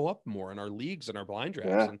he show up more in our leagues and our blind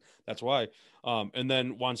drafts? Yeah. And that's why. And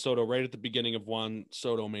then Juan Soto right at the beginning of Juan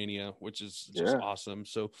Soto mania, which is just awesome.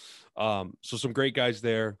 So, so some great guys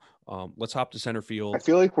there. Let's hop to center field. I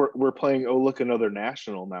feel like we're playing Oh Look Another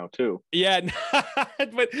National now too. Yeah,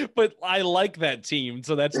 but I like that team,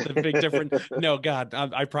 so that's the big difference. No, God,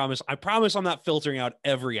 I promise I'm not filtering out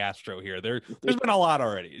every Astro here. There's been a lot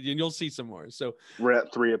already, and you'll see some more. So we're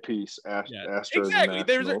at 3 apiece. yeah, Astros exactly. and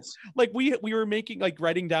There's Nationals. like we were making, like,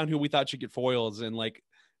 writing down who we thought should get foils, and like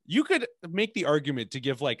you could make the argument to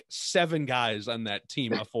give like 7 guys on that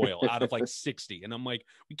team a foil out of like 60, and I'm like,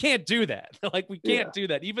 we can't do that. Like we can't do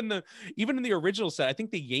that. Even in the original set, I think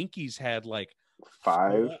the Yankees had like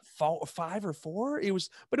 5 or 4. It was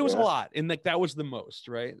a lot, and like that was the most,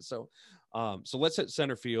 right? So so let's hit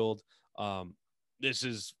center field. This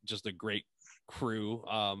is just a great crew.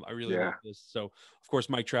 I really love this. So of course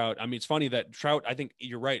Mike Trout. I mean, it's funny that Trout, I think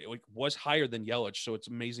you're right, it was higher than Yelich, so it's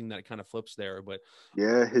amazing that it kind of flips there. But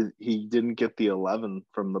yeah, he didn't get the 11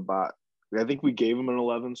 from the bot. I think we gave him an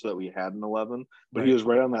 11 so that we had an 11, but he was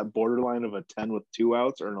right on that borderline of a 10 with 2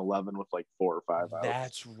 outs or an 11 with like 4 or 5 outs.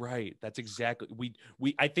 That's right. That's exactly.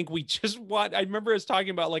 We I think we just want. I remember us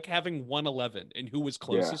talking about like having 111 and who was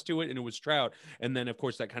closest to it, and it was Trout. And then of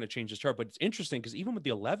course that kind of changed his chart. But it's interesting because even with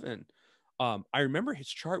the 11, I remember his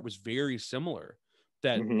chart was very similar.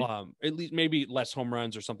 That at least maybe less home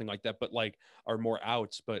runs or something like that, but like are more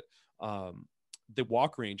outs. But the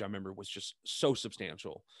walk range I remember was just so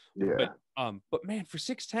substantial. Yeah. But man, for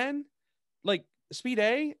 6'10", like speed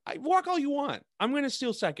A, I walk all you want. I'm going to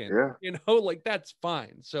steal second. Yeah. Like that's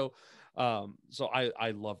fine. So so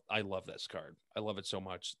I love this card. I love it so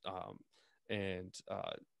much. And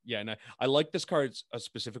I like this card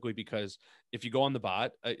specifically because if you go on the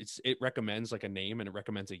bot, it recommends like a name and it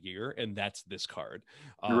recommends a year, and that's this card,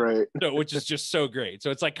 Right. so which is just so great.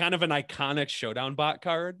 So it's like kind of an iconic Showdown Bot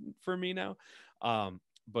card for me now.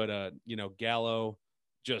 But Gallo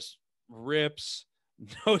just rips.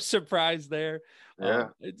 No surprise there. Yeah.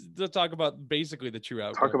 It's to talk about basically the true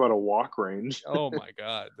outcome. Talk about a walk range. Oh my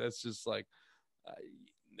God, that's just like,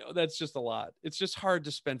 that's just a lot. It's just hard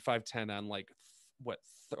to spend 510 on like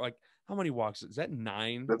like how many walks is that?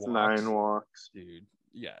 9. That's walks? 9 walks, dude.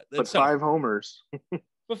 Yeah, but 5 homers.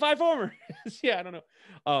 But 5 homers. Yeah, I don't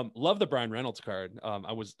know. Love the Brian Reynolds card.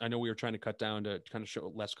 I know we were trying to cut down to kind of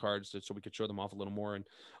show less cards so we could show them off a little more. And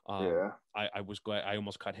I was glad I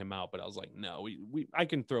almost cut him out, but I was like, no, I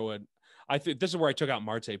can throw it. I think this is where I took out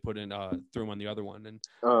Marte, threw him on the other one, and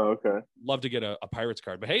okay. Love to get a Pirates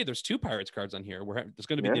card. But hey, there's 2 Pirates cards on here. There's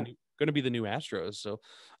going to be the new Astros. So,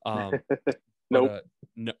 nope.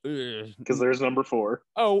 No, because there's number 4.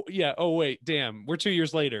 Oh yeah. Oh wait, damn. We're 2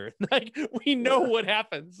 years later. Like we know what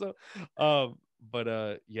happens. So,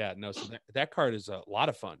 yeah, no. So that card is a lot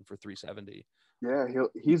of fun for 370. Yeah,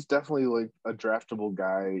 he's definitely like a draftable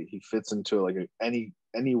guy. He fits into like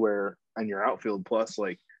anywhere on your outfield. Plus,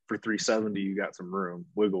 like for 370, you got some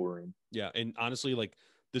wiggle room. Yeah, and honestly, like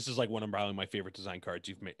this is like one of probably my favorite design cards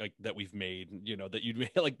you've made, like that we've made. That you'd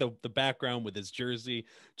made, like the background with his jersey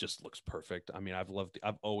just looks perfect. I mean, I've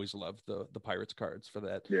always loved the Pirates cards for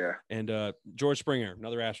that. Yeah. And George Springer,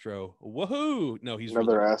 another Astro. Woohoo! No, he's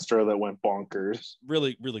another really, Astro that went bonkers.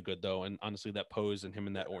 Really, really good though. And honestly, that pose and him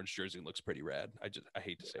in that orange jersey looks pretty rad. I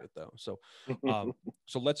hate to say it though. So,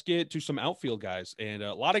 so let's get to some outfield guys, and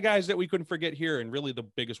a lot of guys that we couldn't forget here. And really, the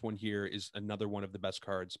biggest one here is another one of the best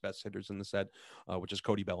hitters in the set, which is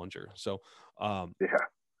Cody Bellinger. So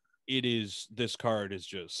this card is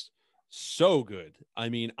just so good. I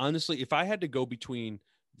mean, honestly, if I had to go between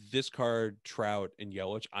this card, Trout, and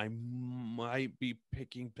Yelich, I might be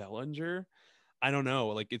picking Bellinger. I don't know.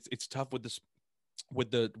 Like it's tough with this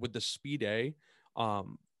with the speed A.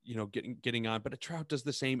 getting on, but a Trout does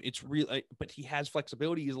the same. It's real, but he has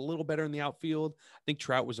flexibility. He's a little better in the outfield. I think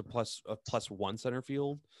Trout was a +1 center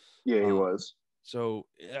field. Yeah, he was. So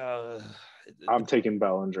I'm taking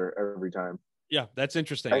Bellinger every time. yeah, that's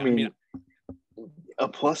interesting. I I mean, mean, a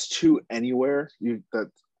 +2 anywhere,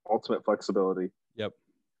 that's ultimate flexibility. yep.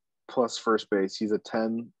 Plus first base, he's a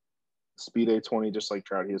 10, speed A20, just like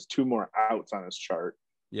Trout. He has 2 more outs on his chart.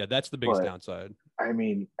 Yeah, that's the biggest But downside. I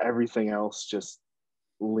mean, everything else just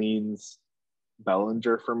leans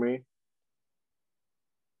Bellinger for me.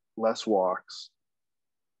 Less walks.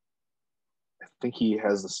 I think he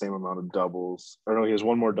has the same amount of doubles. Or no, he has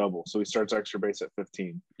 1 more double. So he starts extra base at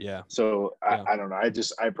 15. Yeah. So Yeah. I don't know.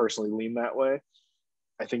 I personally lean that way.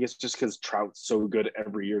 I think it's just because Trout's so good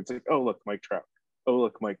every year. It's like, oh, look, Mike Trout. Oh,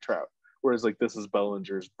 look, Mike Trout. Whereas like this is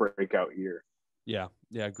Bellinger's breakout year. Yeah.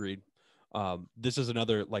 Yeah. Agreed. This is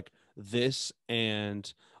another like this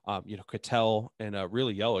and Cattell and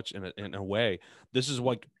really Yelich in a way. This is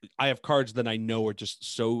like I have cards that I know are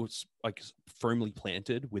just so like firmly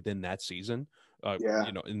planted within that season. Yeah.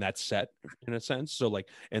 In that set in a sense. So like,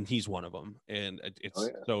 and he's one of them, and it's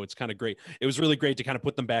yeah. so it's kind of great. It was really great to kind of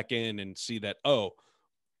put them back in and see that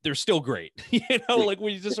they're still great. Like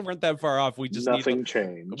we just weren't that far off. We just nothing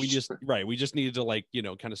changed. We just needed to like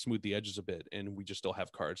kind of smooth the edges a bit, and we just still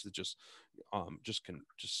have cards that just can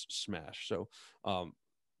just smash. So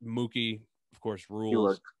Mookie, of course, rules. He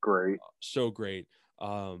looked great. So great.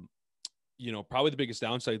 Probably the biggest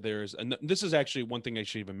downside there is, and this is actually one thing I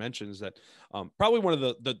should even mention, is that probably one of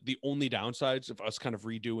the only downsides of us kind of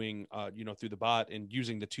redoing, through the bot and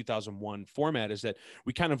using the 2001 format is that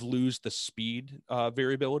we kind of lose the speed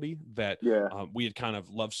variability that we had kind of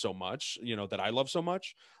loved so much, that I love so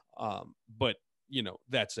much. But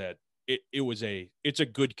that said, it's a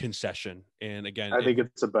good concession. And again, I think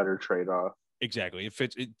it's a better trade-off. Exactly.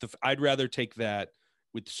 I'd rather take that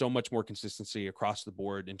with so much more consistency across the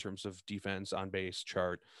board in terms of defense, on base,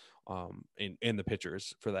 chart, and the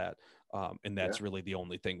pitchers for that. And that's really the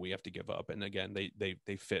only thing we have to give up. And again,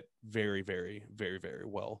 they fit very, very, very, very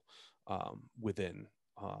well within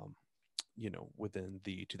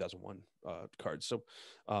the 2001 cards. So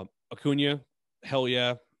Acuna, hell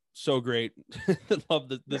yeah. So great.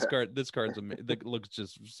 Love this card. This card's that looks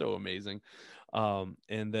just so amazing.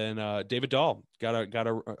 And then David Dahl got a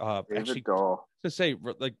David actually Dahl. To say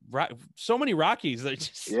like so many Rockies. They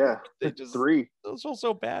just 3. Those feel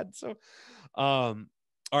so bad. So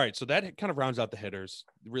all right, so that kind of rounds out the hitters.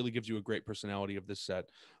 It really gives you a great personality of this set.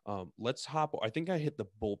 Let's hop. I think I hit the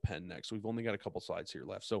bullpen next. We've only got a couple slides here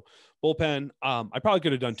left. So bullpen. I probably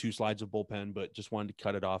could have done 2 slides of bullpen, but just wanted to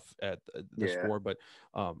cut it off at this 4. But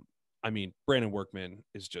I mean, Brandon Workman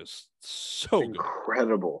is just so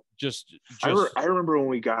incredible. Good. Just I remember when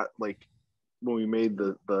we made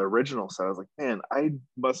the original set, I was like, man, I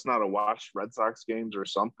must not have watched Red Sox games or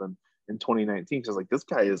something in 2019. Because I was like, this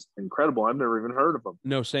guy is incredible. I've never even heard of him.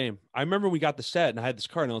 No, same. I remember we got the set and I had this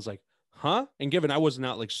card and I was like, huh? And given I was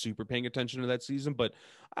not like super paying attention to that season, but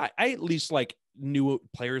I at least like knew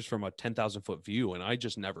players from a 10,000 foot view, and I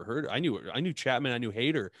just never heard. I knew Chapman, I knew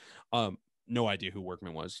Hader. No idea who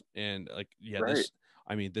Workman was. And like, this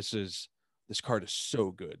card is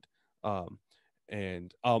so good.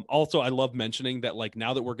 And also I love mentioning that like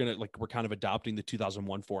now that we're kind of adopting the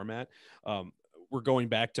 2001 format, we're going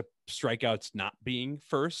back to strikeouts not being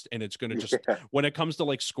first, and it's going to just when it comes to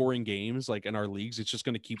like scoring games like in our leagues, it's just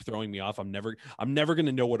going to keep throwing me off. I'm never going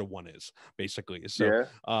to know what a 1 is basically. So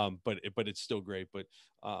but it's still great. But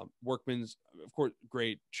Workman's of course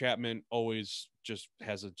great. Chapman always just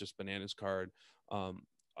has a just bananas card.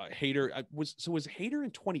 Hader was Hader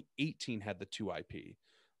in 2018 had the 2 IP.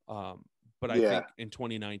 But I think in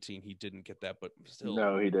 2019 he didn't get that, but still,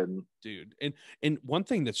 no, he didn't, dude. And one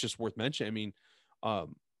thing that's just worth mentioning, I mean, I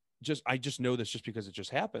just know this just because it just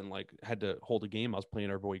happened. Like, had to hold a game. I was playing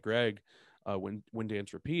our boy Greg, when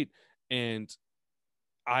dance repeat, and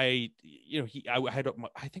I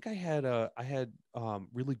had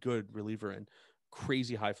really good reliever in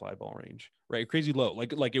crazy high fly ball range, right? Crazy low.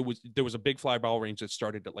 There was a big fly ball range that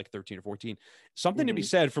started at like 13 or 14. Something to be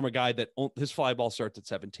said from a guy that his fly ball starts at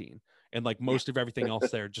 17. And like most of everything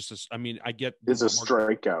else there, I get it's a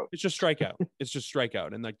strikeout. It's just strikeout. It's just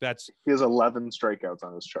strikeout. And like he has 11 strikeouts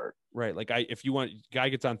on his chart. Right. Like if you want, guy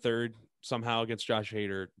gets on third somehow against Josh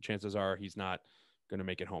Hader, chances are he's not going to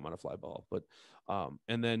make it home on a fly ball. But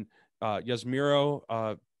and then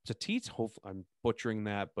Yasmiro Tatis, hopefully I'm butchering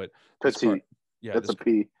that, but Tatis. Yeah, that's a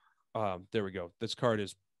P. There we go. This card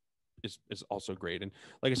is also great. And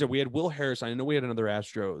like I said, we had Will Harris. I know we had another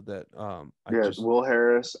Astro that Will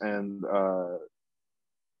Harris and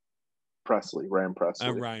Ryan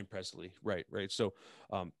Presley. Ryan Presley, right. So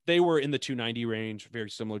they were in the 290 range, very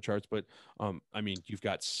similar charts, but I mean, you've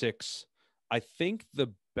got 6. I think that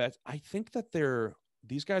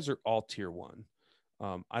these guys are all tier 1.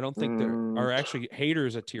 I don't think there are actually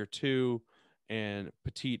Haters at tier 2, and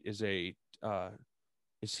Petite is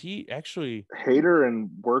is he actually Hader and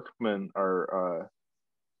Workman are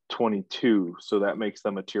 22, so that makes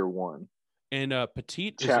them a tier 1. and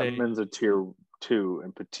Petite Chapman's a tier 2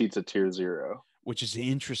 and Petite's a tier 0. which is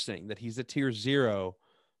interesting that he's a tier 0,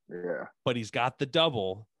 Yeah, but he's got the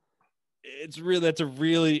double. That's a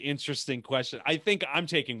really interesting question. I think I'm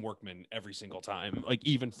taking Workman every single time, like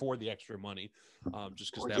even for the extra money,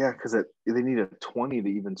 just because because they need a 20 to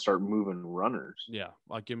even start moving runners. Yeah,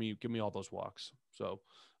 like give me all those walks. So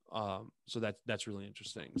that's really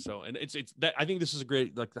interesting. So, and it's that I think this is a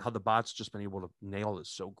great, like how the bot's just been able to nail this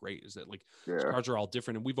so great is that like these cards are all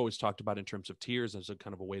different, and we've always talked about in terms of tiers as a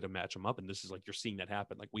kind of a way to match them up, and this is like you're seeing that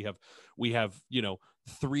happen. Like we have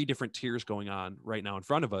 3 different tiers going on right now in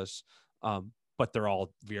front of us, but they're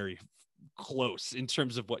all very close in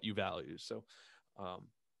terms of what you value. So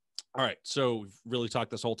all right, so we've really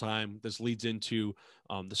talked this whole time. This leads into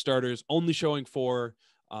the starters only showing 4.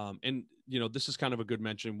 And this is kind of a good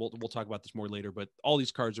mention. We'll talk about this more later, but all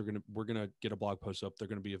these cards we're gonna get a blog post up. They're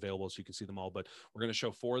gonna be available so you can see them all. But we're gonna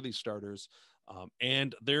show 4 of these starters,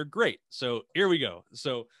 and they're great. So here we go.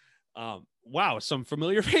 So wow, some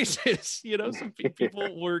familiar faces. Some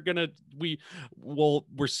people we're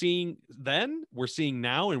seeing then, we're seeing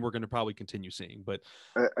now, and we're gonna probably continue seeing. But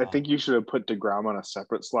I think you should have put DeGrom on a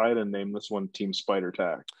separate slide and named this one Team Spider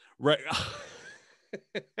Tack. Right.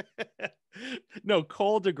 No,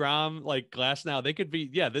 Cole, DeGrom, like Glass now, they could be,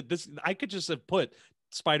 this I could just have put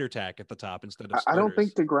Spider Tack at the top instead of starters. I don't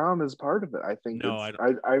think DeGrom is part of it. I think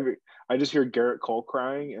I just hear Garrett Cole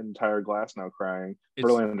crying and Tyler Glass now crying.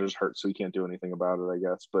 Verlander's hurt, so he can't do anything about it, I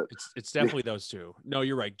guess. But it's definitely those two. No,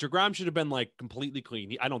 you're right. DeGrom should have been like completely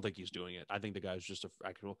clean. I don't think he's doing it. I think the guy's just a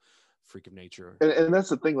actual freak of nature. And that's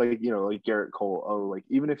the thing, like like Garrett Cole. Like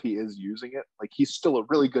even if he is using it, like he's still a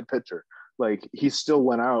really good pitcher. Like he still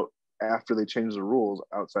went out after they changed the rules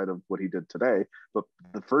outside of what he did today. But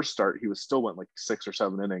the first start, he still went like 6 or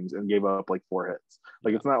 7 innings and gave up like 4 hits.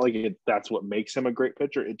 Like it's not like that's what makes him a great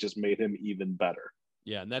pitcher. It just made him even better.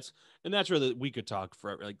 Yeah, and that's really, we could talk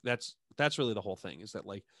forever. Like that's really the whole thing is that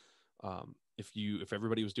like if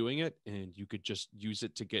everybody was doing it and you could just use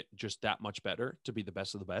it to get just that much better to be the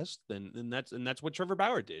best of the best, then that's what Trevor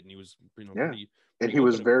Bauer did, and he was and he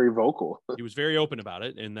was very vocal. He was very open about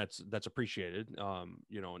it, and that's appreciated.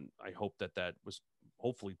 And I hope that was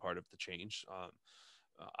hopefully part of the change.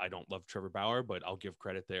 I don't love Trevor Bauer, but I'll give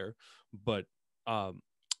credit there. But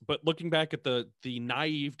looking back at the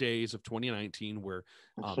naive days of 2019, where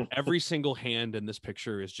every single hand in this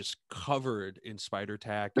picture is just covered in spider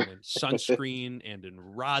tack and in sunscreen and in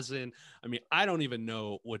rosin. I mean, I don't even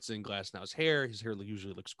know what's in Glasnow's hair. His hair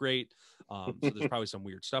usually looks great. So there's probably some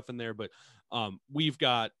weird stuff in there, but we've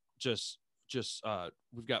got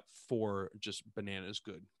we've got 4 just bananas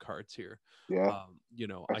good cards here. Yeah.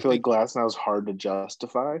 I feel like Glasnow's hard to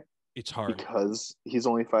justify. It's hard because he's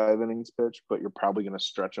only 5 innings pitched, but you're probably going to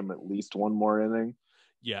stretch him at least 1 more inning.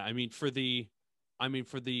 Yeah, I mean for the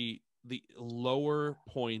lower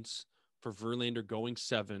points for Verlander going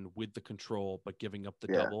 7 with the control but giving up the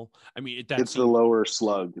double. I mean it's the lower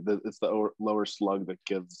slug. It's the lower slug that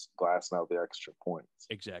gives Glasnow the extra points.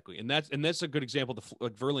 Exactly, and that's a good example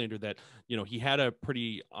of Verlander that he had a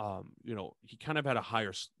pretty he kind of had a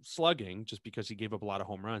higher slugging just because he gave up a lot of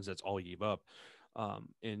home runs. That's all he gave up.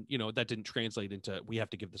 And that didn't translate into we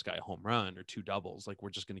have to give this guy a home run or 2 doubles. Like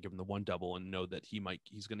we're just going to give him the 1 double and know that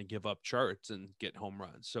he's going to give up charts and get home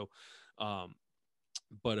runs. So yeah,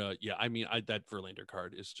 I mean that Verlander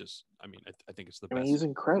card is just I think it's the best. He's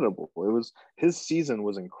incredible. His season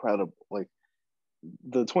was incredible. Like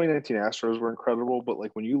the 2019 Astros were incredible, but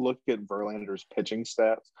like when you look at Verlander's pitching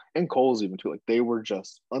stats and Cole's even too, like they were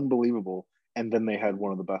just unbelievable, and then they had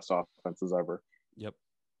one of the best offenses ever.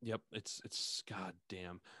 Yep, it's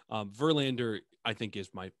goddamn. Verlander, I think is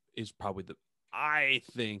probably the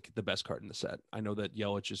best card in the set. I know that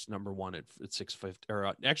Yelich is number 1 at 650,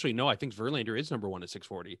 or actually no, I think Verlander is number 1 at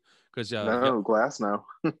 640 because Glasnow.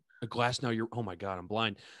 Glasnow, oh my god, I'm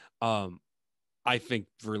blind. I think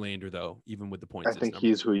Verlander though, even with the points, I think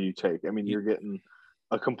he's who you take. I mean, you're getting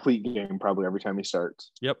a complete game probably every time he starts.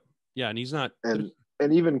 Yep, yeah, and he's not. And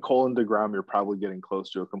even Cole and DeGrom, you're probably getting close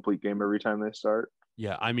to a complete game every time they start.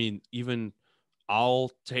 Yeah, I mean, even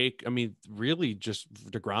I'll take. I mean, really, just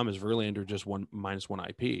DeGrom is Verlander just -1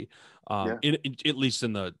 IP, at least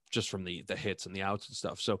in the just from the hits and the outs and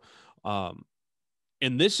stuff. So,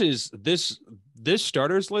 and this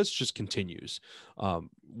starters list just continues.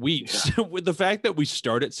 With the fact that we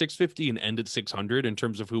start at 650 and end at 600 in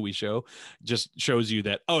terms of who we show, just shows you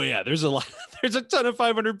that, oh yeah, there's a lot, there's a ton of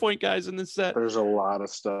 500 point guys in this set. There's a lot of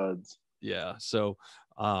studs. Yeah. So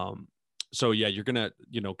yeah, you're gonna,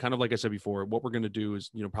 kind of like I said before, what we're gonna do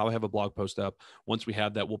is, probably have a blog post up. Once we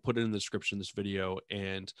have that, we'll put it in the description of this video,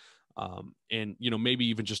 and maybe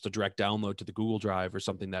even just a direct download to the Google Drive or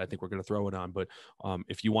something that I think we're gonna throw it on. But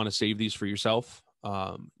if you want to save these for yourself,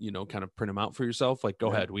 kind of print them out for yourself, like,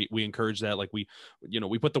 go ahead. We encourage that. Like, we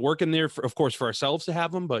put the work in there, of course, for ourselves to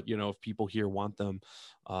have them, but if people here want them,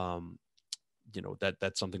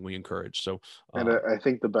 that's something we encourage. So, and I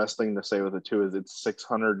think the best thing to say with it too is it's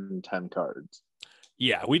 610 cards.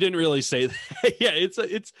 Yeah, we didn't really say that. Yeah, it's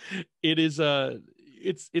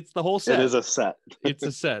the whole set. It is a set. It's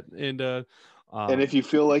a set, and if you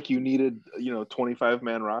feel like you needed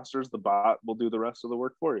 25-man rosters, the bot will do the rest of the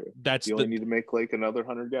work for you. You only need to make like another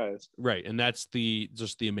 100 guys, right? And that's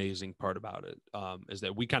just the amazing part about it, is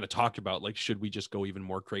that we kind of talked about, like, should we just go even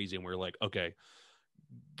more crazy, and we're like, okay,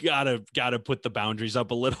 gotta put the boundaries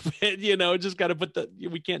up a little bit, just gotta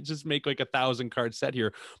we can't just make like 1,000 card set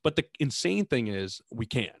here. But the insane thing is we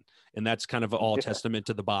can, and that's kind of all testament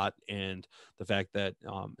to the bot and the fact that,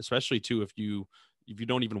 especially too, if you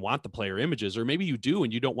don't even want the player images, or maybe you do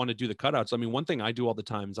and you don't want to do the cutouts. I mean, one thing I do all the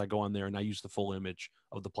time is I go on there and I use the full image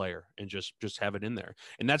of the player and just have it in there.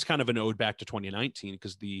 And that's kind of an ode back to 2019,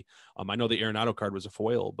 because I know the Arenado card was a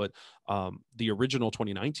foil, but the original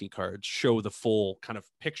 2019 cards show the full kind of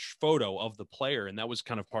picture photo of the player. And that was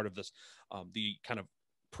kind of part of this, the kind of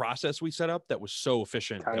process we set up that was so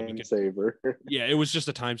efficient. Saver. Yeah, it was just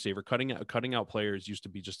a time saver. Cutting out players used to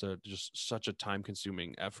be just such a time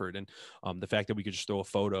consuming effort, and the fact that we could just throw a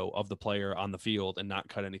photo of the player on the field and not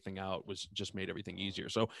cut anything out was just made everything easier.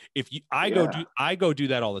 So I go do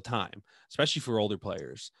that all the time, especially for older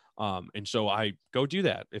players, and so I go do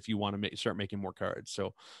that if you want to start making more cards.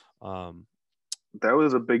 So that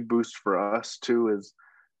was a big boost for us too, is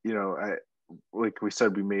like we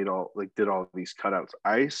said, we did all these cutouts.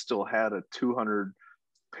 I still had a 200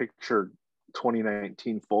 picture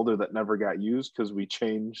 2019 folder that never got used because we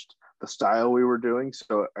changed the style we were doing.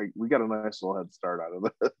 So we got a nice little head start out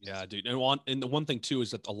of this. Yeah, dude. And the one thing too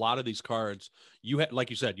is that a lot of these cards, you had, like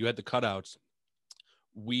you said, you had the cutouts.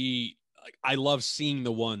 I love seeing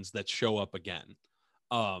the ones that show up again.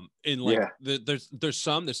 There's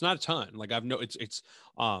some, there's not a ton, like I've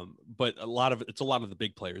but a lot of the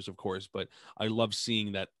big players, of course, but I love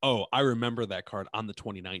seeing that, oh, I remember that card on the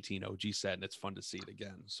 2019 OG set, and it's fun to see it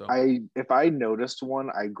again. So if I noticed one,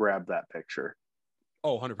 I grabbed that picture.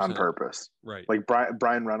 Oh, 100%. On purpose. Right. Like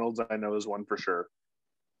Brian Reynolds, I know is one for sure.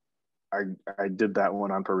 I did that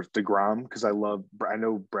one on purpose. DeGrom, because I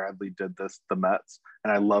know Bradley did the Mets,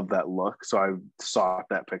 and I love that look, so I sought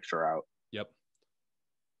that picture out. Yep.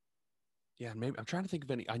 Yeah, maybe I'm trying to think of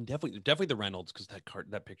any. I'm definitely the Reynolds, because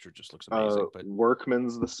that picture just looks amazing. But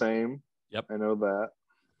Workman's the same. Yep, I know that.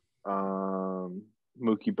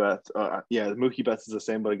 Mookie Betts. Mookie Betts is the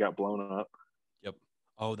same, but it got blown up. Yep.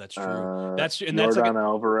 Oh, that's true. Jordan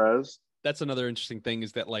Alvarez. That's another interesting thing,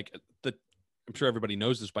 is that, like, I'm sure everybody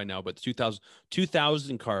knows this by now, but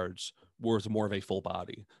 2000 cards was more of a full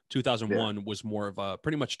body. 2001 was more of a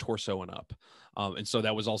pretty much torso and up. And so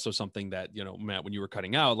that was also something that, Matt, when you were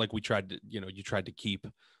cutting out, like, you tried to keep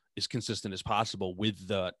as consistent as possible with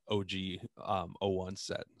the OG 01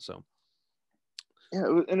 set. So.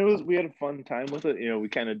 Yeah, and we had a fun time with it. We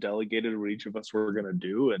kind of delegated what each of us were going to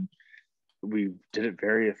do, and we did it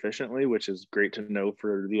very efficiently, which is great to know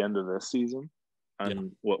for the end of this season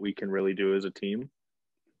on what we can really do as a team.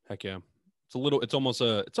 Heck yeah. It's almost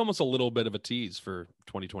a little bit of a tease for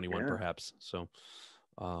 2021, perhaps. So,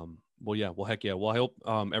 heck yeah. Well, I hope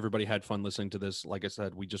everybody had fun listening to this. Like I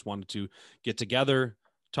said, we just wanted to get together,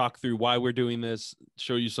 talk through why we're doing this,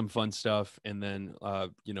 show you some fun stuff, and then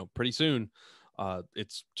pretty soon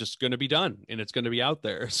it's just going to be done and it's going to be out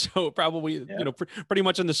there. So probably pretty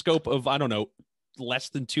much in the scope of, I don't know, less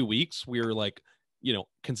than 2 weeks, we were like,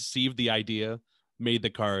 conceived the idea, made the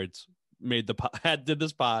cards, did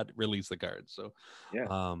this pod, release the cards. So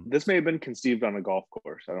this may have been conceived on a golf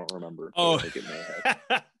course. I don't remember. Oh, I think it may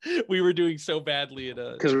have. We were doing so badly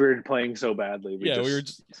because we were playing so badly. We were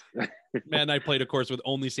just Matt and I played a course with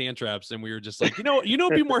only sand traps, and we were just like, it'd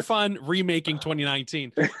be more fun remaking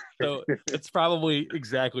 2019. So it's probably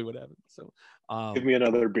exactly what happened. So give me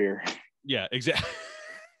another beer. Yeah, exactly.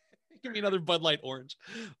 Give me another Bud Light Orange.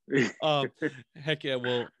 Heck yeah.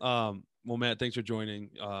 Well, Matt, thanks for joining.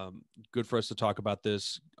 Good for us to talk about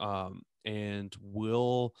this. And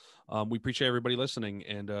we appreciate everybody listening,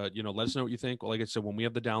 and let us know what you think. Like I said, when we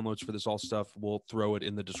have the downloads for this all stuff, we'll throw it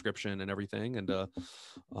in the description and everything, and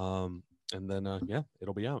then yeah,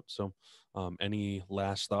 it'll be out. So any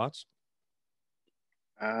last thoughts?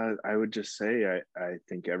 I would just say I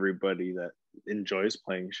think everybody that enjoys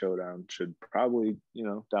playing Showdown should probably,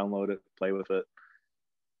 download it, play with it,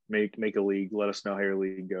 make a league, let us know how your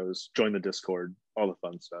league goes, join the Discord, all the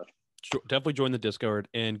fun stuff. Definitely join the Discord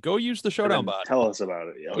and go use the Showdown Bot. Tell us about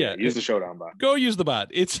it. Yeah, use the Showdown Bot. Go use the bot.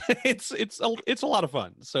 It's a lot of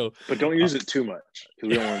fun. So, but don't use it too much because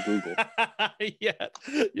we don't want Google.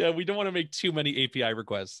 yeah, we don't want to make too many API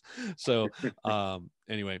requests. So,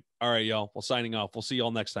 anyway, all right, y'all. Well, signing off. We'll see y'all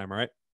next time. All right.